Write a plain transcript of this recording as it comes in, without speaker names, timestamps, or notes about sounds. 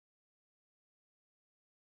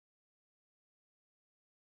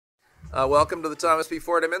Welcome to the Thomas B.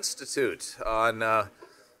 Fordham Institute on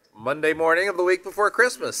Monday morning of the week before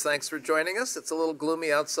Christmas. Thanks for joining us. It's a little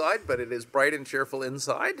gloomy outside, but it is bright and cheerful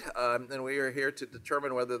inside, and we are here to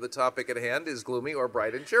determine whether the topic at hand is gloomy or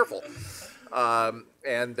bright and cheerful.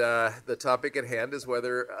 The topic at hand is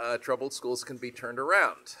whether troubled schools can be turned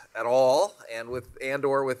around at all,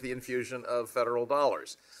 and/or with the infusion of federal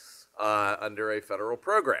dollars under a federal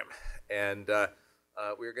program. And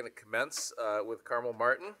we're going to commence with Carmel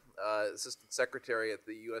Martin, Assistant Secretary at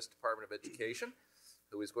the U.S. Department of Education,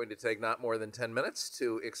 who is going to take not more than 10 minutes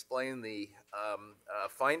to explain the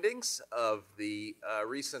findings of the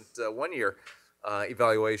recent one-year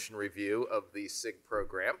evaluation review of the SIG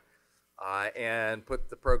program and put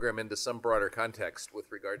the program into some broader context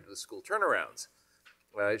with regard to the school turnarounds.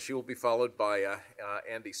 She will be followed by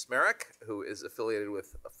Andy Smarick, who is affiliated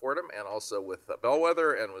with Fordham and also with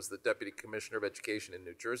Bellwether and was the Deputy Commissioner of Education in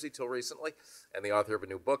New Jersey till recently and the author of a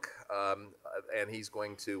new book. And he's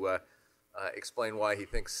going to explain why he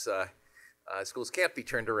thinks schools can't be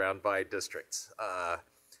turned around by districts,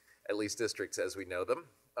 at least districts as we know them.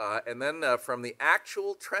 And then from the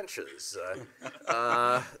actual trenches,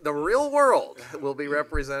 the real world will be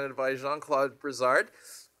represented by Jean-Claude Brizard,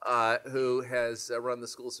 who has run the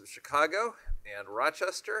schools of Chicago and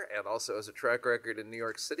Rochester and also has a track record in New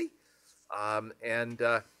York City. I'm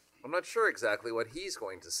not sure exactly what he's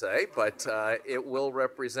going to say, but it will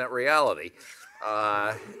represent reality.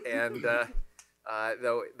 Though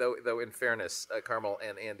in fairness, Carmel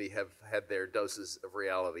and Andy have had their doses of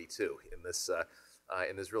reality too in this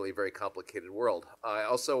really very complicated world.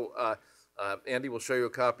 Andy will show you a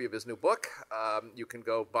copy of his new book. You can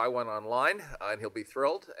go buy one online, and he'll be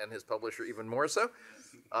thrilled, and his publisher even more so.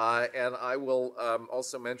 And I will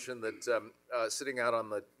also mention that sitting out on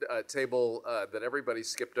the table that everybody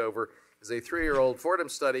skipped over is a 3-year-old Fordham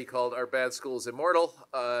study called Are Bad Schools Immortal?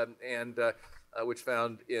 Which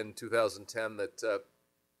found in 2010 that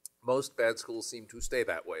most bad schools seem to stay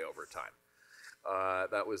that way over time.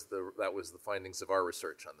 That was the findings of our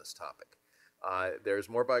research on this topic. There's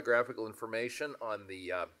more biographical information on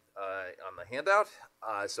the handout,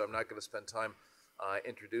 so I'm not going to spend time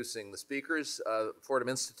introducing the speakers. Fordham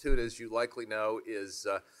Institute, as you likely know, is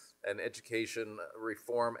an education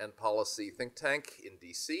reform and policy think tank in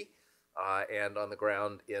D.C. And on the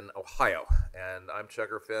ground in Ohio. And I'm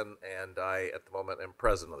Checker Finn, and I, at the moment, am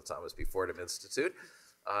president of the Thomas B. Fordham Institute.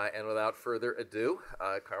 And without further ado,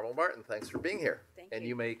 Carmel Martin, thanks for being here. Thank you. And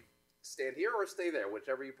you may stand here or stay there,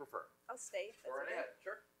 whichever you prefer. I'll stay. Go right ahead.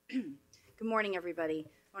 Sure. Good morning, everybody.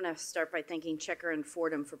 I want to start by thanking Checker and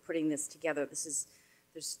Fordham for putting this together. There's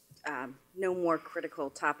no more critical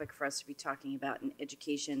topic for us to be talking about in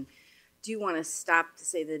education. Do want to stop to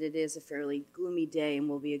say that it is a fairly gloomy day and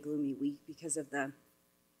will be a gloomy week because of the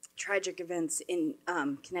tragic events in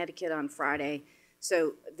Connecticut on Friday.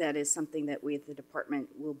 So that is something that we at the department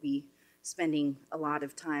will be spending a lot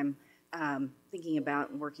of time thinking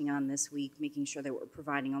about and working on this week, making sure that we're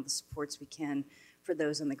providing all the supports we can for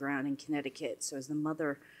those on the ground in Connecticut. So as the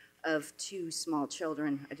mother of 2 small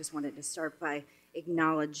children, I just wanted to start by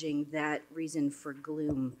acknowledging that reason for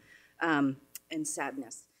gloom and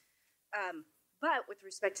sadness. But with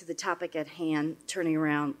respect to the topic at hand, turning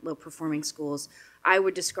around low-performing schools, I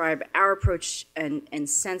would describe our approach and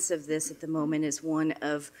sense of this at the moment as one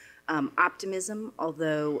of optimism,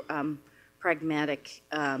 although pragmatic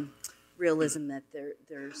realism that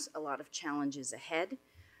there's a lot of challenges ahead.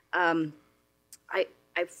 I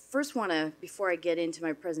first want to, before I get into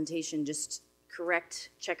my presentation, just correct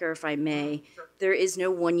Checker, if I may. Sure. There is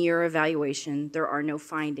no one-year evaluation. There are no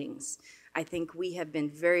findings. I think we have been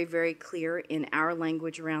very, very clear in our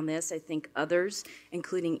language around this. I think others,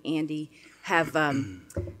 including Andy, have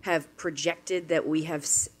projected that we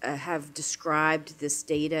have described this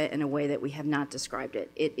data in a way that we have not described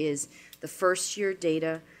it. It is the first-year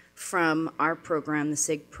data from our program, the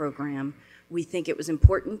SIG program. We think it was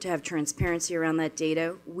important to have transparency around that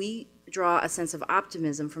data. We draw a sense of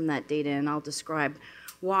optimism from that data, and I'll describe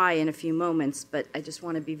why in a few moments, but I just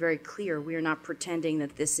want to be very clear. We are not pretending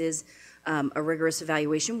that this is a rigorous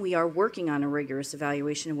evaluation. We are working on a rigorous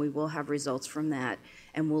evaluation, and we will have results from that,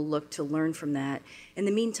 and we'll look to learn from that. In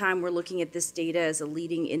the meantime, we're looking at this data as a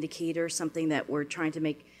leading indicator, something that we're trying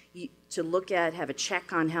to look at, have a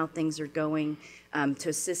check on how things are going, to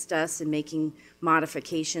assist us in making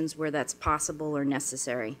modifications where that's possible or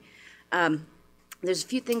necessary. There's a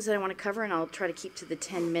few things that I want to cover, and I'll try to keep to the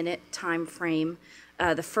 10-minute time frame.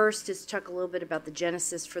 The first is to talk a little bit about the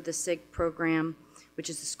genesis for the SIG program, which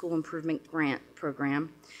is the School Improvement Grant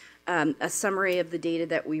Program, a summary of the data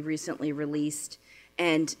that we recently released,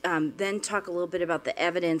 and then talk a little bit about the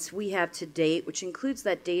evidence we have to date, which includes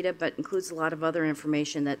that data, but includes a lot of other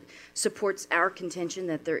information that supports our contention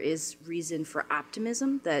that there is reason for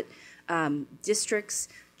optimism, that districts,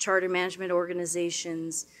 charter management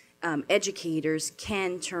organizations, educators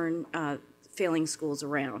can turn failing schools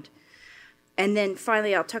around. And then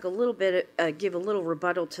finally, I'll talk a little bit, give a little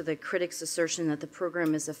rebuttal to the critics' assertion that the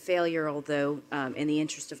program is a failure, although in the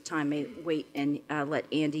interest of time, may wait and let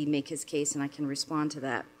Andy make his case, and I can respond to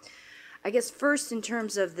that. I guess first, in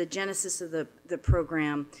terms of the genesis of the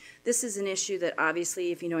program, this is an issue that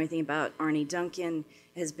obviously, if you know anything about Arne Duncan,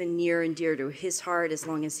 has been near and dear to his heart as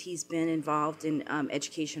long as he's been involved in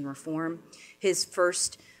education reform. His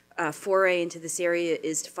first foray into this area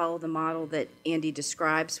is to follow the model that Andy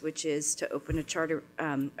describes, which is to open a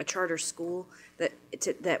charter school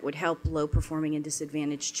that would help low-performing and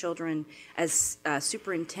disadvantaged children. As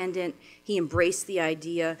superintendent, he embraced the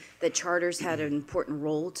idea that charters had an important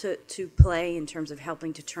role to play in terms of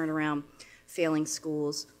helping to turn around failing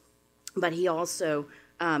schools, but he also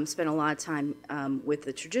spent a lot of time with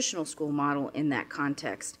the traditional school model in that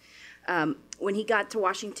context. When he got to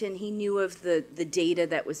Washington, he knew of the data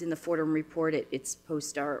that was in the Fordham report. It's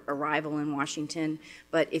post our arrival in Washington.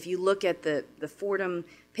 But if you look at the Fordham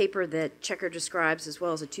paper that Checker describes, as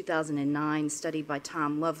well as a 2009 study by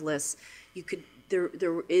Tom Lovelace, there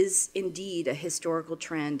is indeed a historical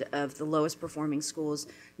trend of the lowest performing schools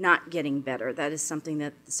not getting better. That is something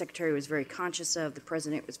that the Secretary was very conscious of, the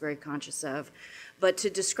President was very conscious of. But to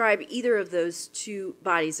describe either of those two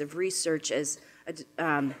bodies of research as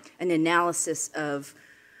an analysis of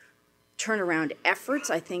turnaround efforts,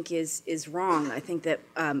 I think is wrong. I think that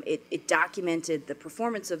it documented the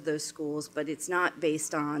performance of those schools, but it's not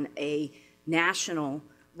based on a national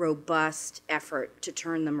robust effort to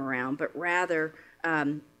turn them around, but rather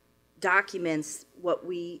documents what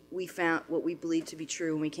we found, what we believe to be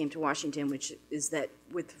true when we came to Washington, which is that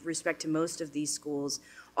with respect to most of these schools,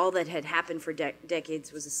 all that had happened for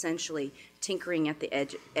decades was essentially tinkering at the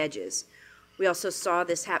edges. We also saw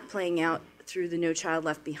this playing out through the No Child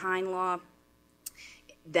Left Behind law.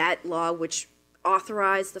 That law, which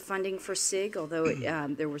authorized the funding for SIG, although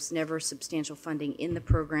there was never substantial funding in the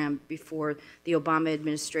program before the Obama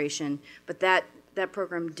administration. But that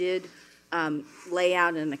program did lay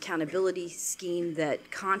out an accountability scheme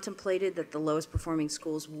that contemplated that the lowest performing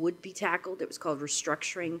schools would be tackled. It was called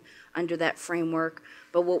restructuring under that framework.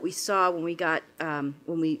 But what we saw when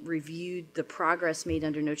we reviewed the progress made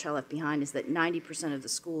under No Child Left Behind is that 90% of the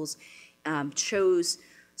schools chose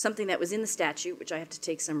something that was in the statute, which I have to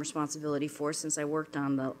take some responsibility for since I worked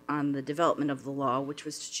on the development of the law, which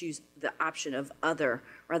was to choose the option of other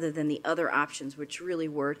rather than the other options, which really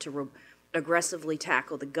were to aggressively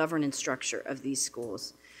tackle the governance structure of these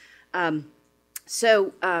schools.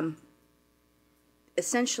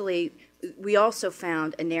 Essentially, we also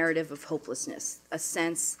found a narrative of hopelessness, a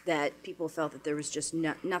sense that people felt that there was just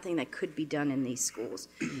nothing that could be done in these schools.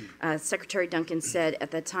 Secretary Duncan said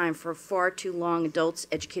at that time, for far too long, adults,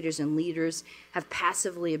 educators, and leaders have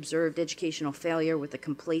passively observed educational failure with a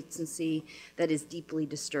complacency that is deeply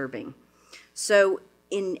disturbing. So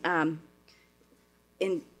in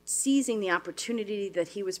seizing the opportunity that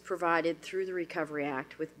he was provided through the Recovery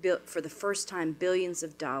Act with, for the first time, billions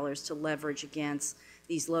of dollars to leverage against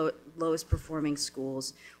these lowest performing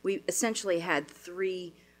schools, we essentially had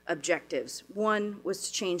three objectives. One was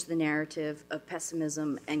to change the narrative of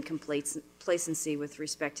pessimism and complacency with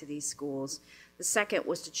respect to these schools. The second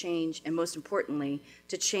was to change, and most importantly,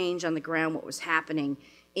 to change on the ground what was happening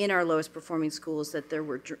in our lowest performing schools,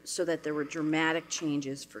 so that there were dramatic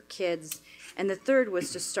changes for kids. And the third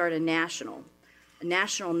was to start a national,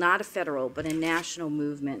 not a federal, but a national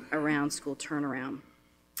movement around school turnaround.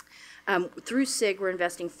 Through SIG, we're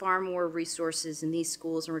investing far more resources in these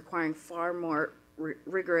schools and requiring far more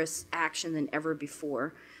rigorous action than ever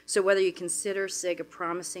before. So whether you consider SIG a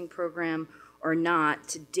promising program or not,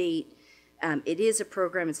 to date, it is a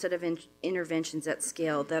program, instead of interventions at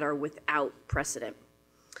scale, that are without precedent.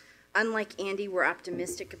 Unlike Andy, we're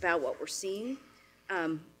optimistic about what we're seeing.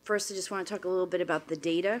 First, I just want to talk a little bit about the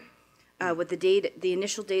data. What the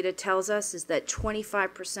initial data tells us is that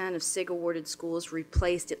 25% of SIG-awarded schools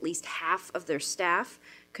replaced at least half of their staff,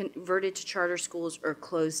 converted to charter schools, or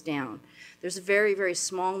closed down. There's a very, very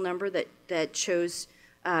small number that chose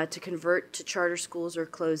to convert to charter schools or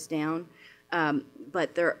close down,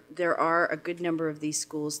 but there are a good number of these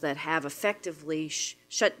schools that have effectively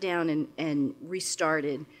shut down and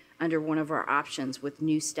restarted under one of our options with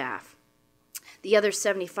new staff. The other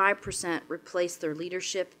 75% replaced their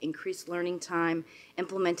leadership, increased learning time,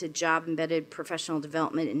 implemented job-embedded professional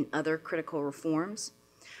development, and other critical reforms.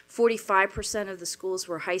 45% of the schools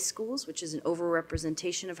were high schools, which is an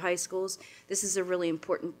overrepresentation of high schools. This is a really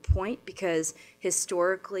important point because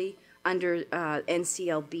historically, under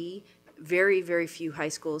NCLB, very, very few high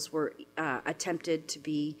schools were attempted to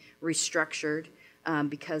be restructured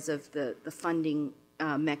because of the funding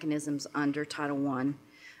mechanisms under Title I.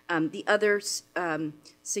 The other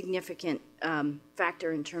significant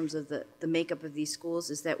factor in terms of the makeup of these schools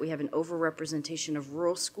is that we have an overrepresentation of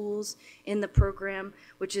rural schools in the program,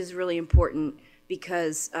 which is really important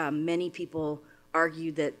because many people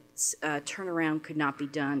argue that turnaround could not be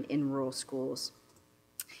done in rural schools.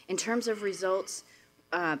 In terms of results,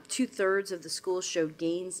 2/3 of the schools showed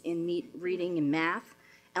gains in reading and math.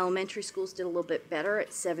 Elementary schools did a little bit better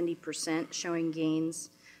at 70%, showing gains.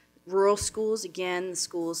 Rural schools, again, the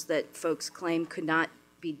schools that folks claim could not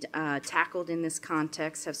be tackled in this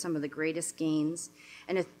context, have some of the greatest gains.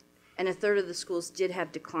 And a third of the schools did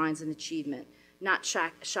have declines in achievement. Not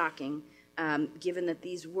shocking, given that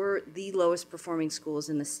these were the lowest performing schools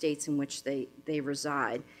in the states in which they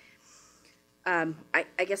reside.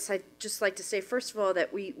 I guess I'd just like to say, first of all,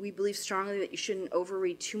 that we believe strongly that you shouldn't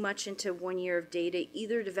overread too much into 1 year of data,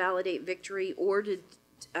 either to validate victory or to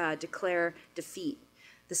declare defeat.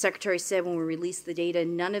 The Secretary said when we released the data,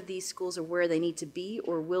 none of these schools are where they need to be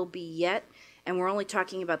or will be yet, and we're only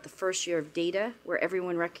talking about the first year of data, where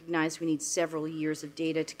everyone recognized we need several years of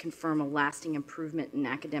data to confirm a lasting improvement in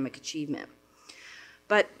academic achievement.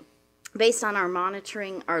 But based on our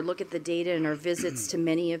monitoring, our look at the data, and our visits to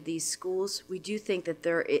many of these schools, we do think that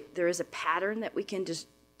there is a pattern that we can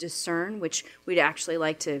discern, which we'd actually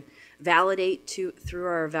like to validate through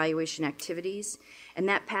our evaluation activities. And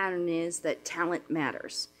that pattern is that talent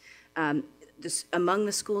matters. Among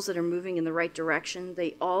the schools that are moving in the right direction,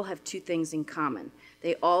 they all have two things in common.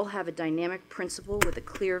 They all have a dynamic principal with a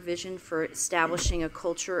clear vision for establishing a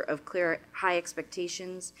culture of clear, high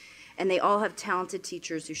expectations, and they all have talented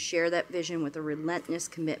teachers who share that vision with a relentless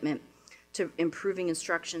commitment to improving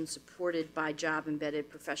instruction supported by job-embedded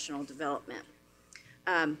professional development.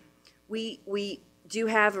 We do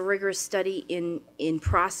have a rigorous study in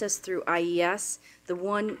process through IES. The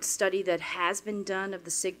one study that has been done of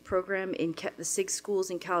the SIG program in the SIG schools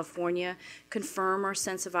in California confirm our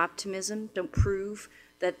sense of optimism, don't prove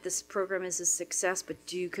that this program is a success, but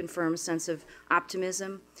do confirm a sense of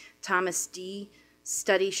optimism. Thomas D.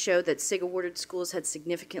 studies showed that SIG-awarded schools had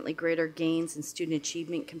significantly greater gains in student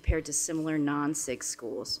achievement compared to similar non-SIG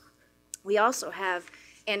schools. We also have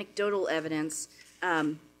anecdotal evidence.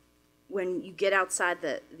 When you get outside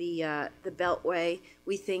the Beltway,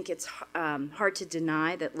 we think it's hard to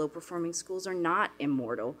deny that low-performing schools are not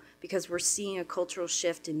immortal because we're seeing a cultural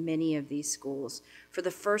shift in many of these schools. For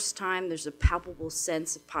the first time, there's a palpable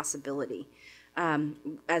sense of possibility.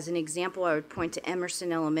 As an example, I would point to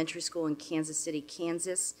Emerson Elementary School in Kansas City,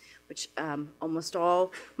 Kansas, which almost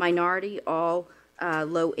all minority, all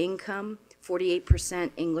low income,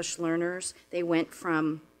 48% English learners. They went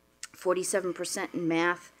from 47% in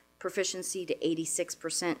math proficiency to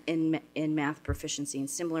 86% in math proficiency, and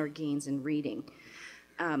similar gains in reading.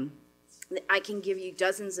 I can give you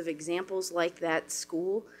dozens of examples like that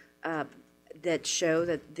school that show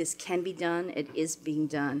that this can be done. It is being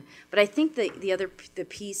done. But I think the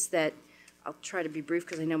piece that, I'll try to be brief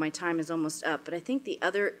because I know my time is almost up, but I think the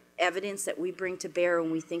other evidence that we bring to bear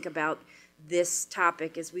when we think about this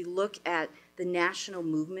topic is we look at the national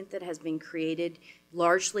movement that has been created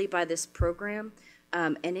largely by this program.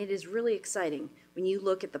 And it is really exciting when you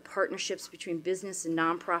look at the partnerships between business and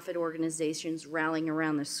nonprofit organizations rallying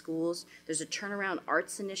around the schools. There's a Turnaround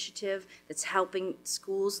Arts Initiative that's helping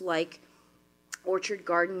schools like Orchard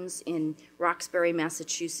Gardens in Roxbury,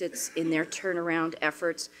 Massachusetts, in their turnaround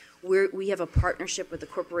efforts. We have a partnership with the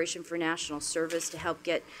Corporation for National Service to help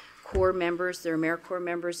get Corps members, their AmeriCorps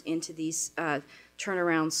members, into these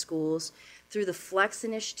turnaround schools. Through the FLEX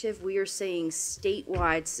initiative, we are seeing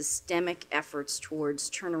statewide systemic efforts towards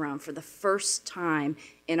turnaround for the first time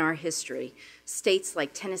in our history. States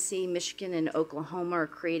like Tennessee, Michigan, and Oklahoma are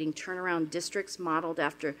creating turnaround districts modeled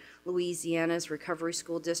after Louisiana's Recovery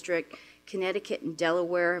School District. Connecticut and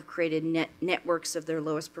Delaware have created networks of their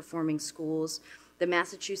lowest performing schools. The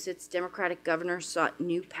Massachusetts Democratic governor sought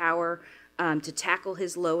new power to tackle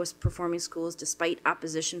his lowest performing schools despite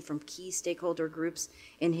opposition from key stakeholder groups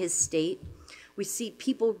in his state. We see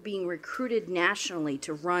people being recruited nationally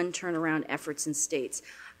to run turnaround efforts in states.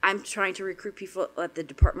 I'm trying to recruit people at the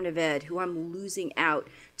Department of Ed who I'm losing out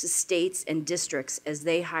to states and districts as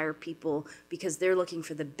they hire people because they're looking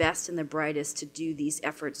for the best and the brightest to do these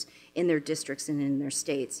efforts in their districts and in their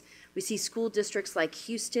states. We see school districts like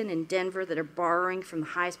Houston and Denver that are borrowing from the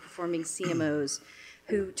highest performing CMOs.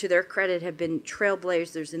 who, to their credit, have been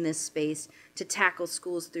trailblazers in this space to tackle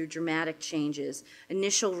schools through dramatic changes.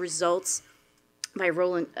 Initial results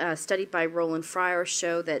studied by Roland Fryer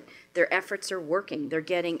show that their efforts are working. They're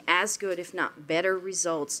getting as good, if not better,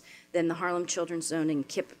 results than the Harlem Children's Zone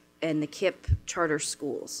and the KIPP charter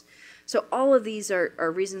schools. So all of these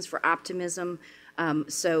are reasons for optimism.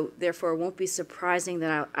 So therefore, it won't be surprising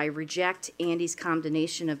that I reject Andy's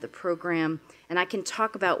condemnation of the program. And I can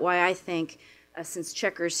talk about why I think, since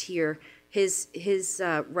Checker's here, his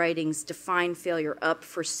writings define failure up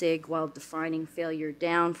for SIG while defining failure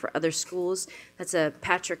down for other schools. That's a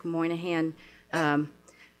Patrick Moynihan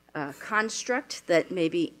construct that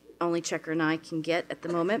maybe only Checker and I can get at the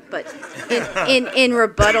moment. But in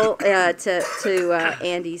rebuttal to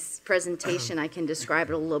Andy's presentation, I can describe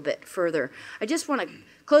it a little bit further. I just want to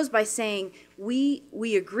close by saying we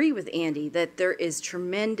agree with Andy that there is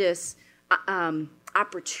tremendous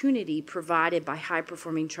opportunity provided by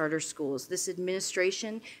high-performing charter schools. This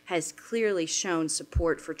administration has clearly shown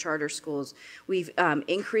support for charter schools. We've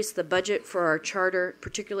increased the budget for our charter,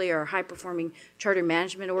 particularly our high-performing charter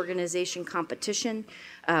management organization competition.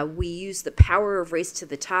 We use the power of Race to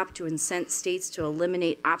the Top to incent states to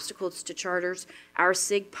eliminate obstacles to charters. Our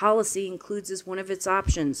SIG policy includes as one of its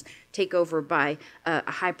options takeover by a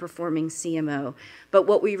high-performing CMO. But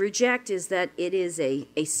what we reject is that it is a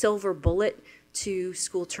silver bullet to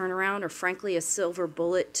school turnaround, or frankly a silver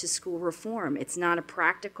bullet to school reform. It's not a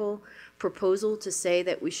practical proposal to say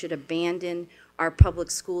that we should abandon our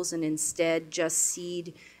public schools and instead just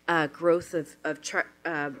seed growth of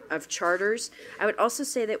charters. I would also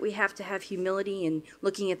say that we have to have humility in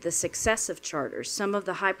looking at the success of charters. Some of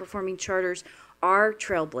the high-performing charters are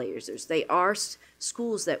trailblazers. They are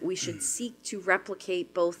schools that we should seek to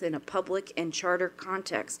replicate both in a public and charter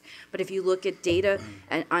context. But if you look at data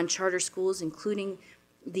on charter schools, including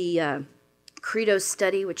the Credo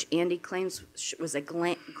study, which Andy claims was a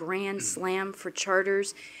grand slam for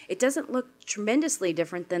charters, it doesn't look tremendously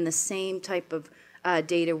different than the same type of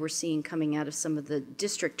data we're seeing coming out of some of the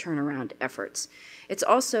district turnaround efforts. It's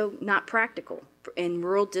also not practical. In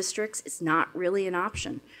rural districts, it's not really an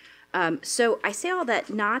option. So I say all that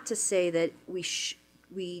not to say that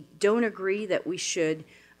we don't agree that we should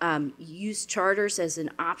use charters as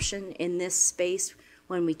an option in this space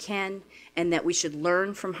when we can, and that we should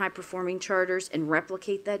learn from high-performing charters and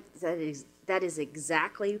replicate that. That is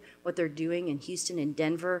exactly what they're doing in Houston and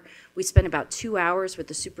Denver. We spent about 2 hours with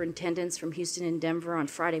the superintendents from Houston and Denver on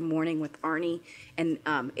Friday morning with Arnie, and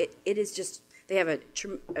it is just, they have a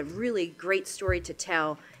really great story to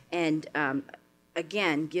tell, and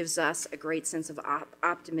again, gives us a great sense of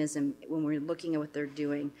optimism when we're looking at what they're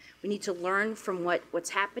doing. We need to learn from what's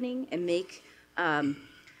happening and make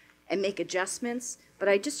adjustments. But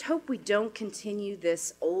I just hope we don't continue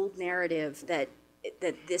this old narrative that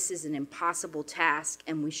this is an impossible task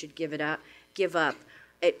and we should give up.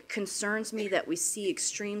 It concerns me that we see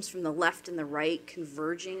extremes from the left and the right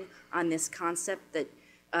converging on this concept that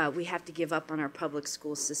we have to give up on our public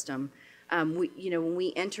school system. When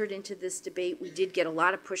we entered into this debate, we did get a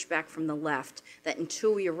lot of pushback from the left that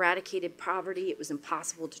until we eradicated poverty, it was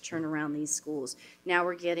impossible to turn around these schools. Now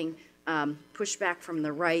we're getting pushback from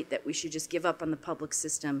the right that we should just give up on the public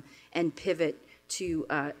system and pivot to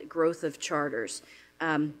growth of charters.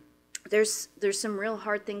 There's some real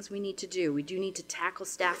hard things we need to do. We do need to tackle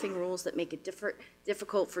staffing rules that make it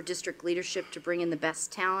difficult for district leadership to bring in the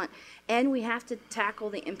best talent, and we have to tackle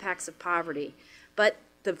the impacts of poverty. But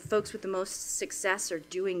the folks with the most success are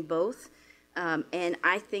doing both, and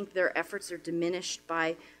I think their efforts are diminished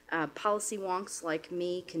by policy wonks like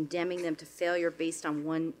me condemning them to failure based on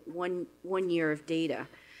one year of data.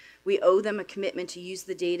 We owe them a commitment to use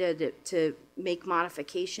the data to make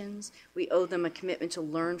modifications. We owe them a commitment to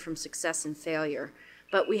learn from success and failure.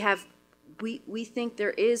 But we think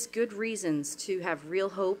there is good reasons to have real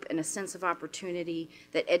hope and a sense of opportunity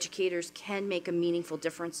that educators can make a meaningful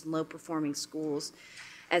difference in low-performing schools.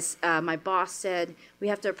 As my boss said, we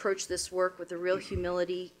have to approach this work with a real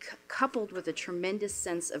humility coupled with a tremendous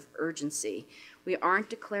sense of urgency. We aren't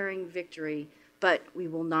declaring victory, but we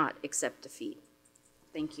will not accept defeat.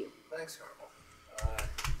 Thank you. Thanks, Carmel.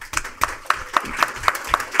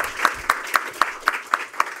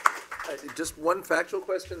 Just one factual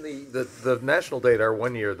question. The national data are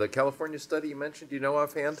 1 year. The California study you mentioned, do you know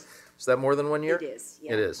offhand? Is that more than 1 year? It is,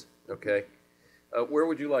 yeah. It is, okay. Where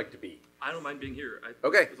would you like to be? I don't mind being here.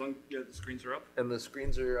 Okay. As long as the screens are up. And the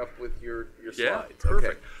screens are up with your slides. Yeah,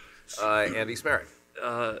 perfect. Okay. Andy Smarick.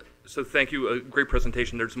 So thank you. A great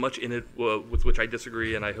presentation. There's much in it with which I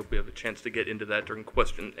disagree, and I hope we have a chance to get into that during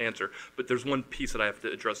question and answer. But there's one piece that I have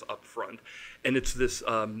to address up front, and it's this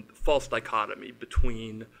false dichotomy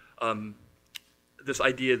between this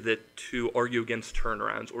idea that to argue against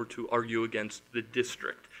turnarounds or to argue against the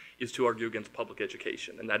district is to argue against public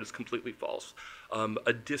education, and that is completely false.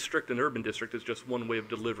 A district, an urban district, is just one way of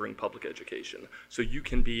delivering public education. So you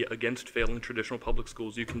can be against failing traditional public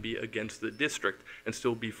schools, you can be against the district and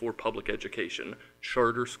still be for public education.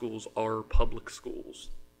 Charter schools are public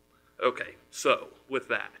schools. Okay, so with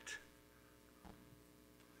that,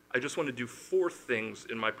 I just want to do 4 things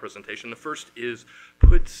in my presentation. The first is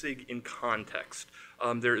put SIG in context.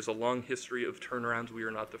 There is a long history of turnarounds. We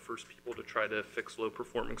are not the first people to try to fix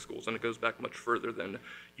low-performing schools, and it goes back much further than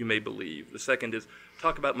you may believe. The second is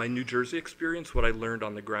talk about my New Jersey experience, what I learned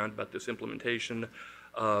on the ground about this implementation,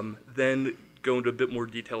 then go into a bit more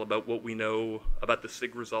detail about what we know about the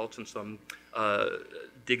SIG results and some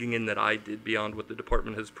digging in that I did beyond what the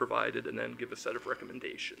department has provided, and then give a set of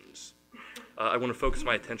recommendations. I want to focus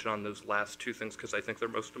my attention on those last 2 things because I think they're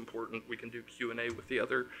most important. We can do Q&A with the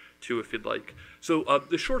other 2 if you'd like. So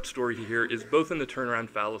the short story here is both in the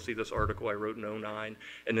Turnaround Fallacy, this article I wrote in 2009,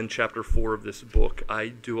 and in chapter 4 of this book, I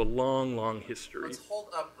do a long, long history. Let's hold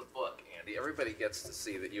up the book, Andy. Everybody gets to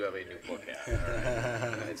see that you have a new book out.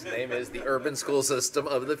 All right? Its name is The Urban School System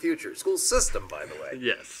of the Future. School system, by the way.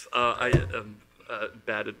 Yes, I am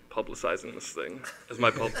bad at publicizing this thing as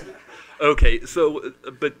my Okay, so,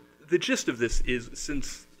 but the gist of this is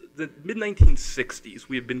since the mid-1960s,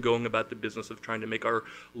 we have been going about the business of trying to make our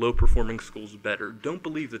low-performing schools better. Don't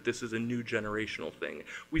believe that this is a new generational thing.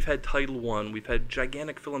 We've had Title I, we've had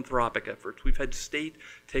gigantic philanthropic efforts, we've had state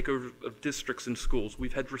takeover of districts and schools,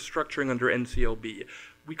 we've had restructuring under NCLB.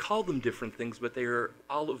 We call them different things, but they are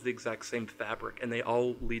all of the exact same fabric, and they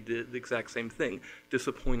all lead to the exact same thing,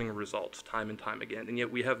 disappointing results time and time again. And yet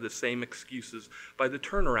we have the same excuses by the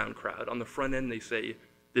turnaround crowd. On the front end, they say,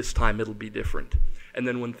 this time it'll be different. And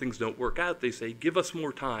then when things don't work out, they say, give us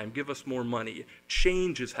more time, give us more money.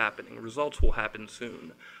 Change is happening. Results will happen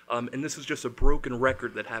soon. And this is just a broken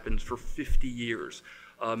record that happens for 50 years.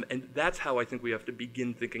 And that's how I think we have to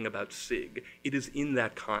begin thinking about SIG. It is in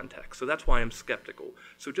that context. So that's why I'm skeptical.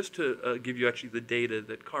 So just to give you actually the data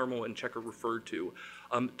that Carmel and Checker referred to,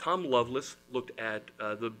 Tom Lovelace looked at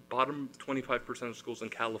the bottom 25% of schools in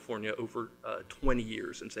California over 20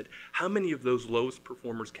 years and said, how many of those lowest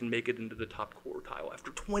performers can make it into the top quartile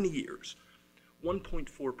after 20 years?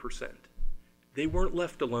 1.4%. They weren't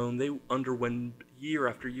left alone. They underwent year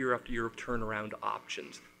after year after year of turnaround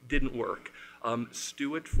options. Didn't work.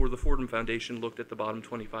 Stewart for the Fordham Foundation looked at the bottom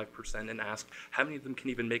 25% and asked, how many of them can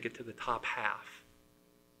even make it to the top half?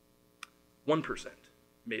 1%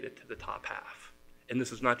 made it to the top half. And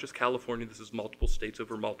this is not just California, this is multiple states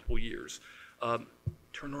over multiple years.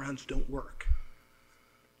 Turnarounds don't work.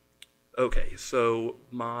 Okay, so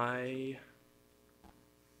my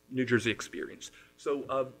New Jersey experience.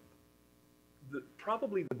 So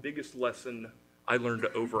probably the biggest lesson I learned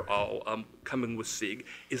overall coming with SIG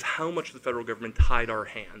is how much the federal government tied our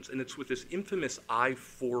hands. And it's with this infamous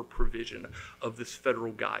I-4 provision of this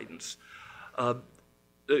federal guidance.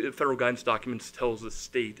 Federal guidance documents tells the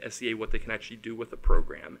state, SEA, what they can actually do with a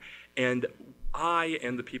program. And I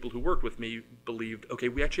and the people who worked with me believed, okay,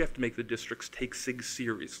 we actually have to make the districts take SIG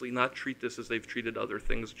seriously, not treat this as they've treated other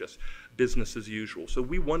things, just business as usual. So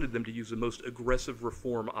we wanted them to use the most aggressive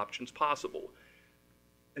reform options possible.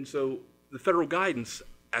 And so the federal guidance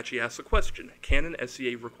actually asks the question, can an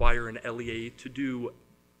SEA require an LEA to do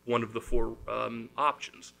one of the 4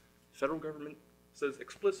 options? The federal government says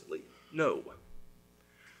explicitly, no.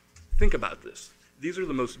 Think about this. These are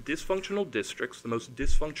the most dysfunctional districts, the most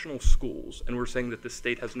dysfunctional schools, and we're saying that the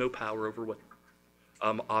state has no power over what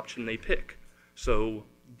option they pick. So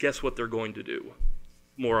guess what they're going to do?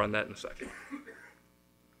 More on that in a second.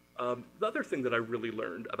 The other thing that I really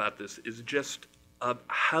learned about this is just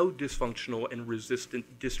how dysfunctional and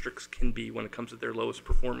resistant districts can be when it comes to their lowest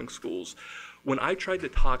performing schools. When I tried to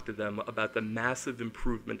talk to them about the massive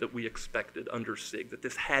improvement that we expected under SIG, that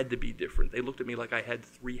this had to be different, they looked at me like I had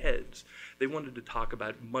 3 heads. They wanted to talk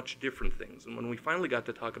about much different things. And when we finally got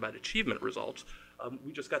to talk about achievement results,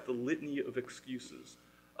 we just got the litany of excuses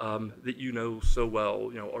that you know so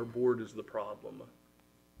well. You know, our board is the problem.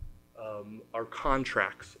 Our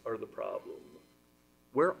contracts are the problem.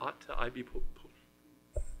 Where ought to I be put?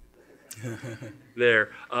 There,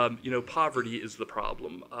 you know, poverty is the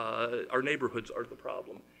problem. Our neighborhoods are the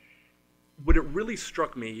problem. what it really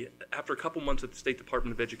struck me after a couple months at the State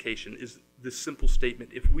Department of Education is this simple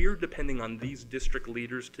statement: if we're depending on these district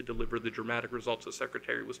leaders to deliver the dramatic results the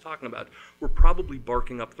Secretary was talking about, we're probably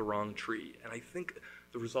barking up the wrong tree. And I think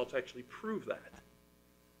the results actually prove that.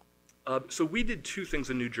 So we did two things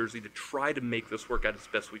in New Jersey to try to make this work out as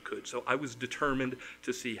best we could. So I was determined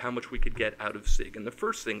to see how much we could get out of SIG. And the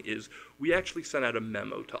first thing is we actually sent out a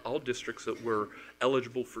memo to all districts that were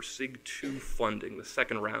eligible for SIG 2 funding, the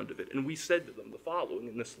second round of it. And we said to them the following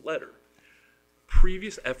in this letter: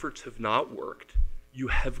 previous efforts have not worked. You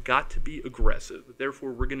have got to be aggressive.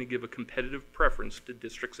 Therefore, we're going to give a competitive preference to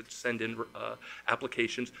districts that send in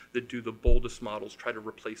applications that do the boldest models, try to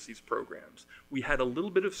replace these programs. We had a little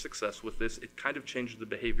bit of success with this. It kind of changed the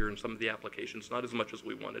behavior in some of the applications, not as much as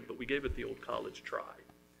we wanted, but we gave it the old college try.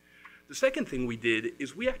 The second thing we did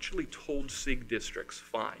is we actually told SIG districts,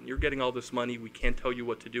 fine, you're getting all this money, we can't tell you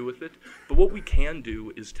what to do with it, but what we can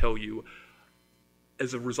do is tell you,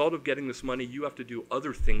 as a result of getting this money, you have to do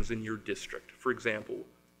other things in your district. For example,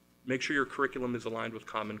 make sure your curriculum is aligned with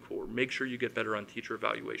Common Core. Make sure you get better on teacher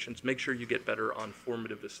evaluations. Make sure you get better on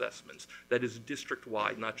formative assessments. That is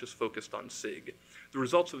district-wide, not just focused on SIG. The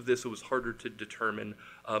results of this, it was harder to determine.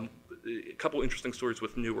 A couple interesting stories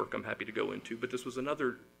with Newark I'm happy to go into, but this was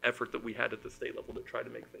another effort that we had at the state level to try to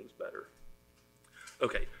make things better.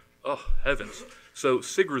 Okay. Oh, heavens. So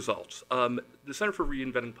SIG results. The Center for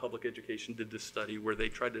Reinventing Public Education did this study where they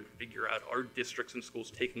tried to figure out, are districts and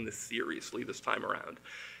schools taking this seriously this time around?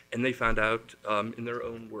 And they found out, in their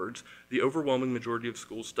own words, the overwhelming majority of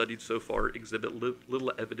schools studied so far exhibit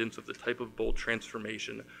little evidence of the type of bold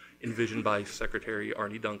transformation envisioned by Secretary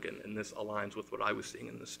Arne Duncan, and this aligns with what I was seeing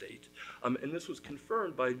in the state. And this was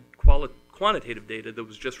confirmed by quantitative data that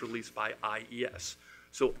was just released by IES.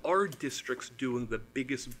 So are districts doing the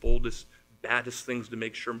biggest, boldest, baddest things to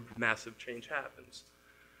make sure massive change happens?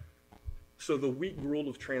 So the weak rule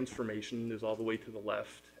of transformation is all the way to the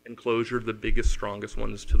left, and closure, the biggest, strongest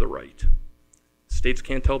one, is to the right. States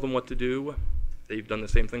can't tell them what to do. They've done the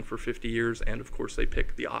same thing for 50 years, and of course they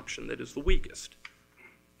pick the option that is the weakest.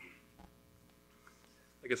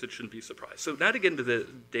 I guess it shouldn't be a surprise. So now to get into the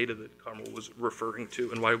data that Carmel was referring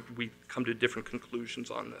to and why we come to different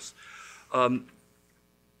conclusions on this.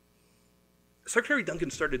 Secretary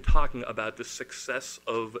Duncan started talking about the success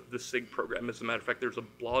of the SIG program. As a matter of fact, there's a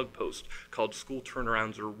blog post called "School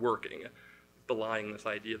Turnarounds Are Working," belying this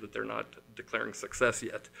idea that they're not declaring success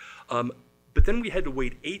yet. But then we had to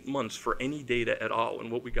wait 8 months for any data at all,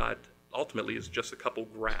 and what we got ultimately is just a couple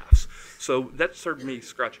graphs. So that started me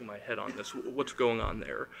scratching my head on this. What's going on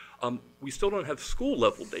there? We still don't have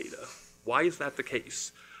school-level data. Why is that the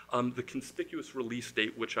case? The conspicuous release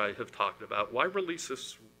date, which I have talked about, why release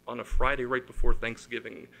this on a Friday right before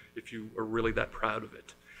Thanksgiving if you are really that proud of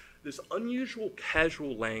it? This unusual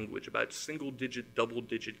casual language about single-digit,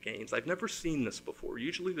 double-digit gains, I've never seen this before.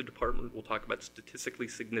 Usually the department will talk about statistically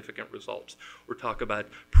significant results or talk about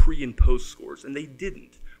pre- and post scores, and they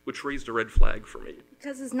didn't, which raised a red flag for me.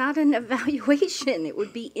 Because it's not an evaluation. It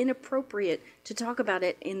would be inappropriate to talk about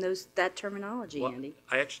it in that terminology, Well, Andy.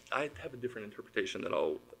 I have a different interpretation that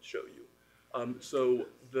I'll show you.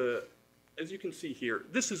 As you can see here,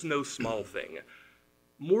 this is no small thing.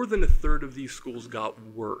 More than a third of these schools got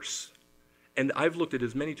worse. And I've looked at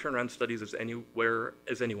as many turnaround studies as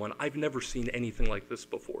anyone. I've never seen anything like this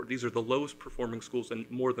before. These are the lowest performing schools, and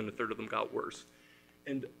more than a third of them got worse.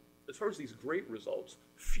 And as far as these great results,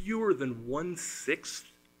 fewer than 1/6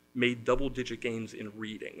 made double-digit gains in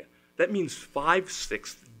reading. That means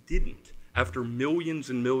 5/6 didn't, after millions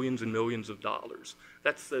and millions and millions of dollars.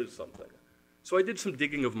 That says something. So I did some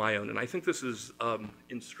digging of my own, and I think this is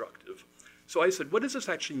instructive. So I said, what does this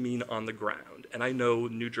actually mean on the ground? And I know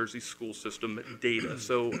New Jersey school system data,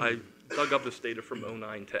 so I dug up this data from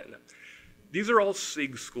 09-10. These are all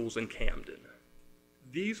SIG schools in Camden.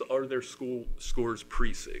 These are their school scores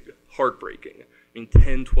pre-SIG. Heartbreaking. I mean,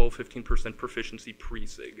 10, 12, 15% proficiency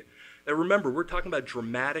pre-SIG. Now remember, we're talking about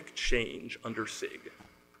dramatic change under SIG.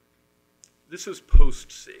 This is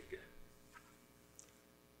post-SIG.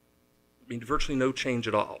 I mean, virtually no change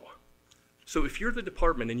at all. So if you're the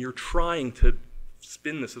department and you're trying to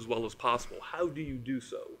spin this as well as possible, how do you do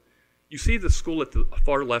so? You see the school at the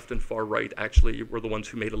far left and far right actually were the ones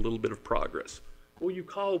who made a little bit of progress. Well, you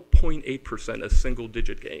call 0.8% a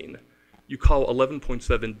single-digit gain. You call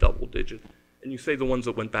 11.7 double-digit. And you say the ones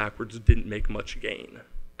that went backwards didn't make much gain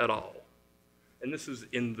at all. And this is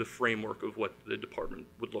in the framework of what the department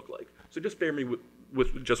would look like. So just bear me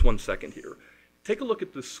with just 1 second here. Take a look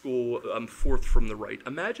at this school fourth from the right.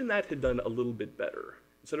 Imagine that had done a little bit better.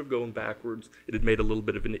 Instead of going backwards, it had made a little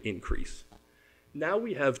bit of an increase. Now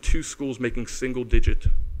we have two schools making single-digit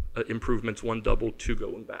improvements, 1 double, 2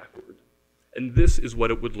 going backward. And this is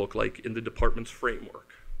what it would look like in the department's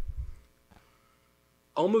framework.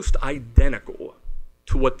 Almost identical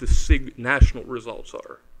to what the SIG national results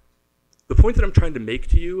are. The point that I'm trying to make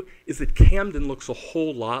to you is that Camden looks a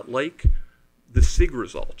whole lot like the SIG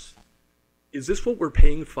results. Is this what we're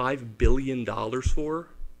paying $5 billion for?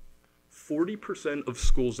 40% of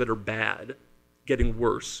schools that are bad getting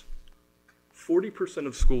worse. 40%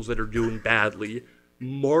 of schools that are doing badly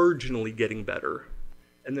marginally getting better.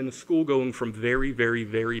 And then a school going from very, very,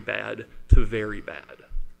 very bad to very bad.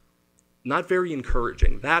 Not very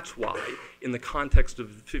encouraging. That's why, in the context of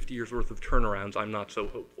 50 years worth of turnarounds, I'm not so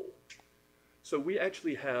hopeful. So we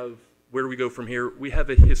actually have, where do we go from here? We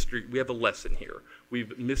have a history, we have a lesson here. We've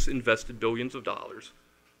misinvested billions of dollars,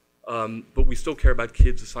 but we still care about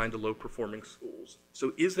kids assigned to low-performing schools.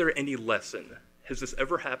 So is there any lesson? Has this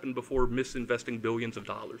ever happened before, misinvesting billions of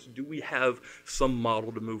dollars? Do we have some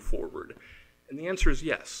model to move forward? And the answer is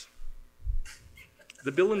yes.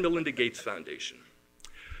 The Bill and Melinda Gates Foundation.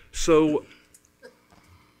 So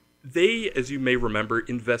they, as you may remember,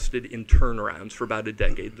 invested in turnarounds for about a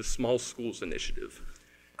decade, the Small Schools Initiative.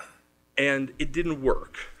 And it didn't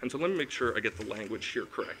work. And so let me make sure I get the language here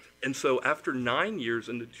correct. And so after 9 years,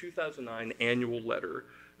 in the 2009 annual letter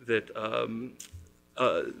that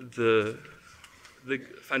the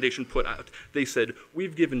foundation put out, they said,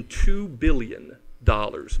 we've given $2 billion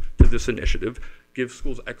to this initiative, give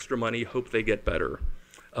schools extra money, hope they get better,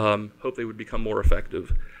 hope they would become more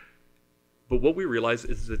effective. But what we realized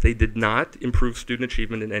is that they did not improve student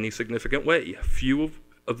achievement in any significant way. Few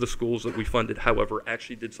of the schools that we funded, however,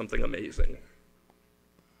 actually did something amazing.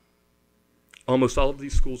 Almost all of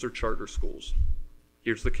these schools are charter schools.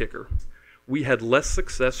 Here's the kicker. We had less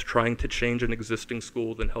success trying to change an existing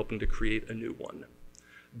school than helping to create a new one.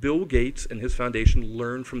 Bill Gates and his foundation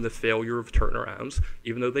learned from the failure of turnarounds,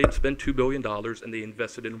 even though they had spent $2 billion and they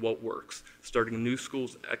invested in what works, starting new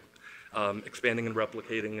schools, expanding and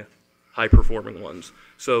replicating high-performing ones.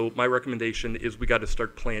 So my recommendation is we got to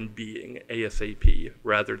start Plan B-ing ASAP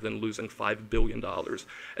rather than losing $5 billion.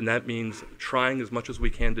 And that means trying as much as we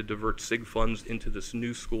can to divert SIG funds into this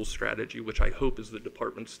new school strategy, which I hope is the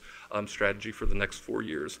department's strategy for the next 4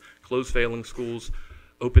 years. Close failing schools,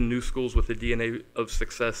 open new schools with the DNA of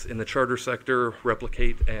success in the charter sector,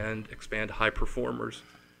 replicate and expand high performers.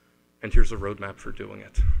 And here's a roadmap for doing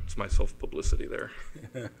it. It's my self-publicity there.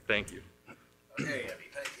 Thank you. Okay, Andy,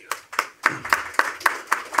 thank you.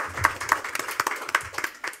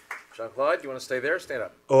 Jean-Claude, do you want to stay there? Stand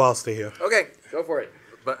up. Oh, I'll stay here. Okay, go for it.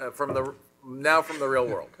 But from the real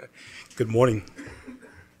world. Good morning.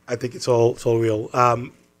 I think it's all real.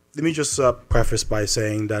 Let me just preface by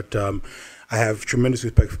saying that I have tremendous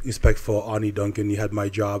respect for Arnie Duncan. He had my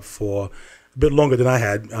job for a bit longer than I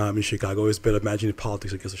had in Chicago. It's better managing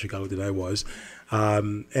politics, I guess, of Chicago than I was.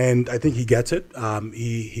 And I think he gets it.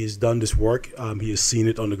 He's done this work. He has seen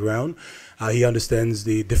it on the ground. He understands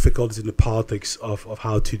the difficulties in the politics of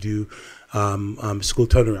how to do school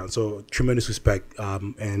turnaround. So tremendous respect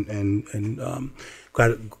and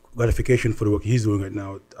gratification for the work he's doing right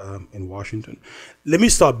now in Washington. Let me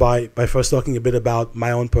start by first talking a bit about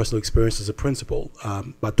my own personal experience as a principal.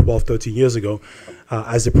 About 12, 13 years ago,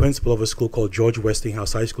 as the principal of a school called George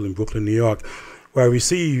Westinghouse High School in Brooklyn, New York, where I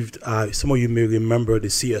received, some of you may remember the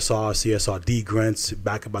CSRD grants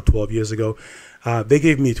back about 12 years ago. They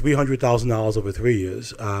gave me $300,000 over 3 years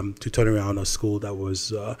to turn around a school that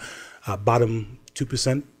was bottom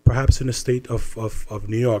 2% perhaps in the state of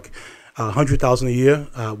New York. $100,000 a year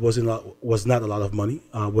was not a lot of money,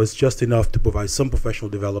 was just enough to provide some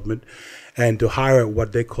professional development and to hire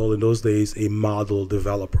what they call in those days a model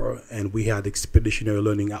developer. And we had Expeditionary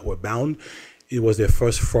Learning Outward Bound. It was their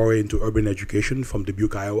first foray into urban education from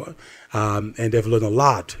Dubuque, Iowa. And they've learned a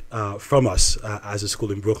lot from us as a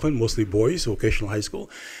school in Brooklyn, mostly boys, vocational high school.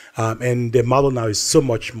 And their model now is so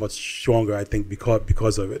much stronger, I think,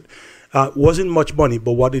 because of it. Wasn't much money,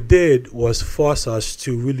 but what it did was force us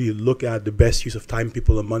to really look at the best use of time,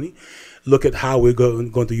 people, and money. Look at how we're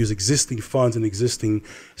going to use existing funds and existing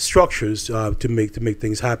structures to make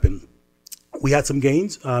things happen. We had some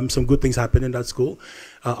gains, some good things happened in that school.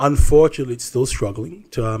 Unfortunately, it's still struggling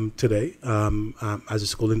today as a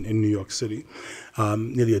school in New York City,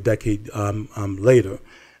 nearly a decade later.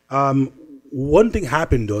 One thing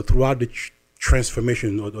happened, though, throughout the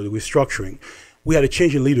transformation or the restructuring. We had a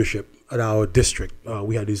change in leadership at our district.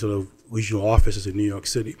 We had these sort of regional offices in New York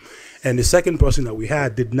City. And the second person that we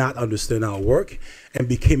had did not understand our work and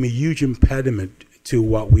became a huge impediment to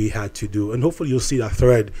what we had to do. And hopefully you'll see that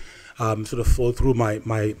thread sort of flow through my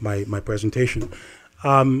presentation.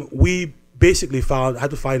 We basically had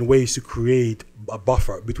to find ways to create a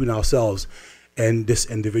buffer between ourselves and this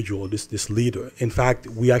individual, this leader. In fact,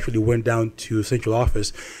 we actually went down to central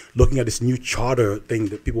office looking at this new charter thing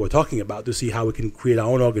that people were talking about to see how we can create our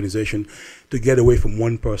own organization to get away from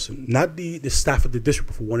one person, not the staff of the district,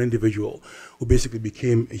 but for one individual who basically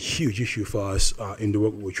became a huge issue for us in the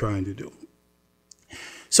work we were trying to do.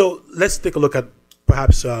 So let's take a look at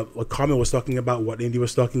perhaps what Carmel was talking about, what Andy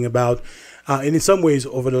was talking about, and in some ways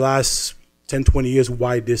over the last 10, 20 years,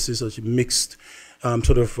 why this is such a mixed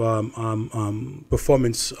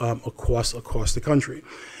performance across the country.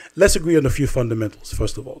 Let's agree on a few fundamentals.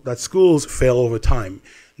 First of all, that schools fail over time.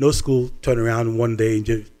 No school turn around one day and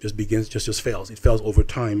just fails. It fails over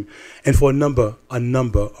time, and for a number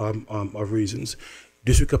of reasons.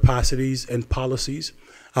 District capacities and policies.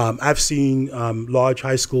 I've seen large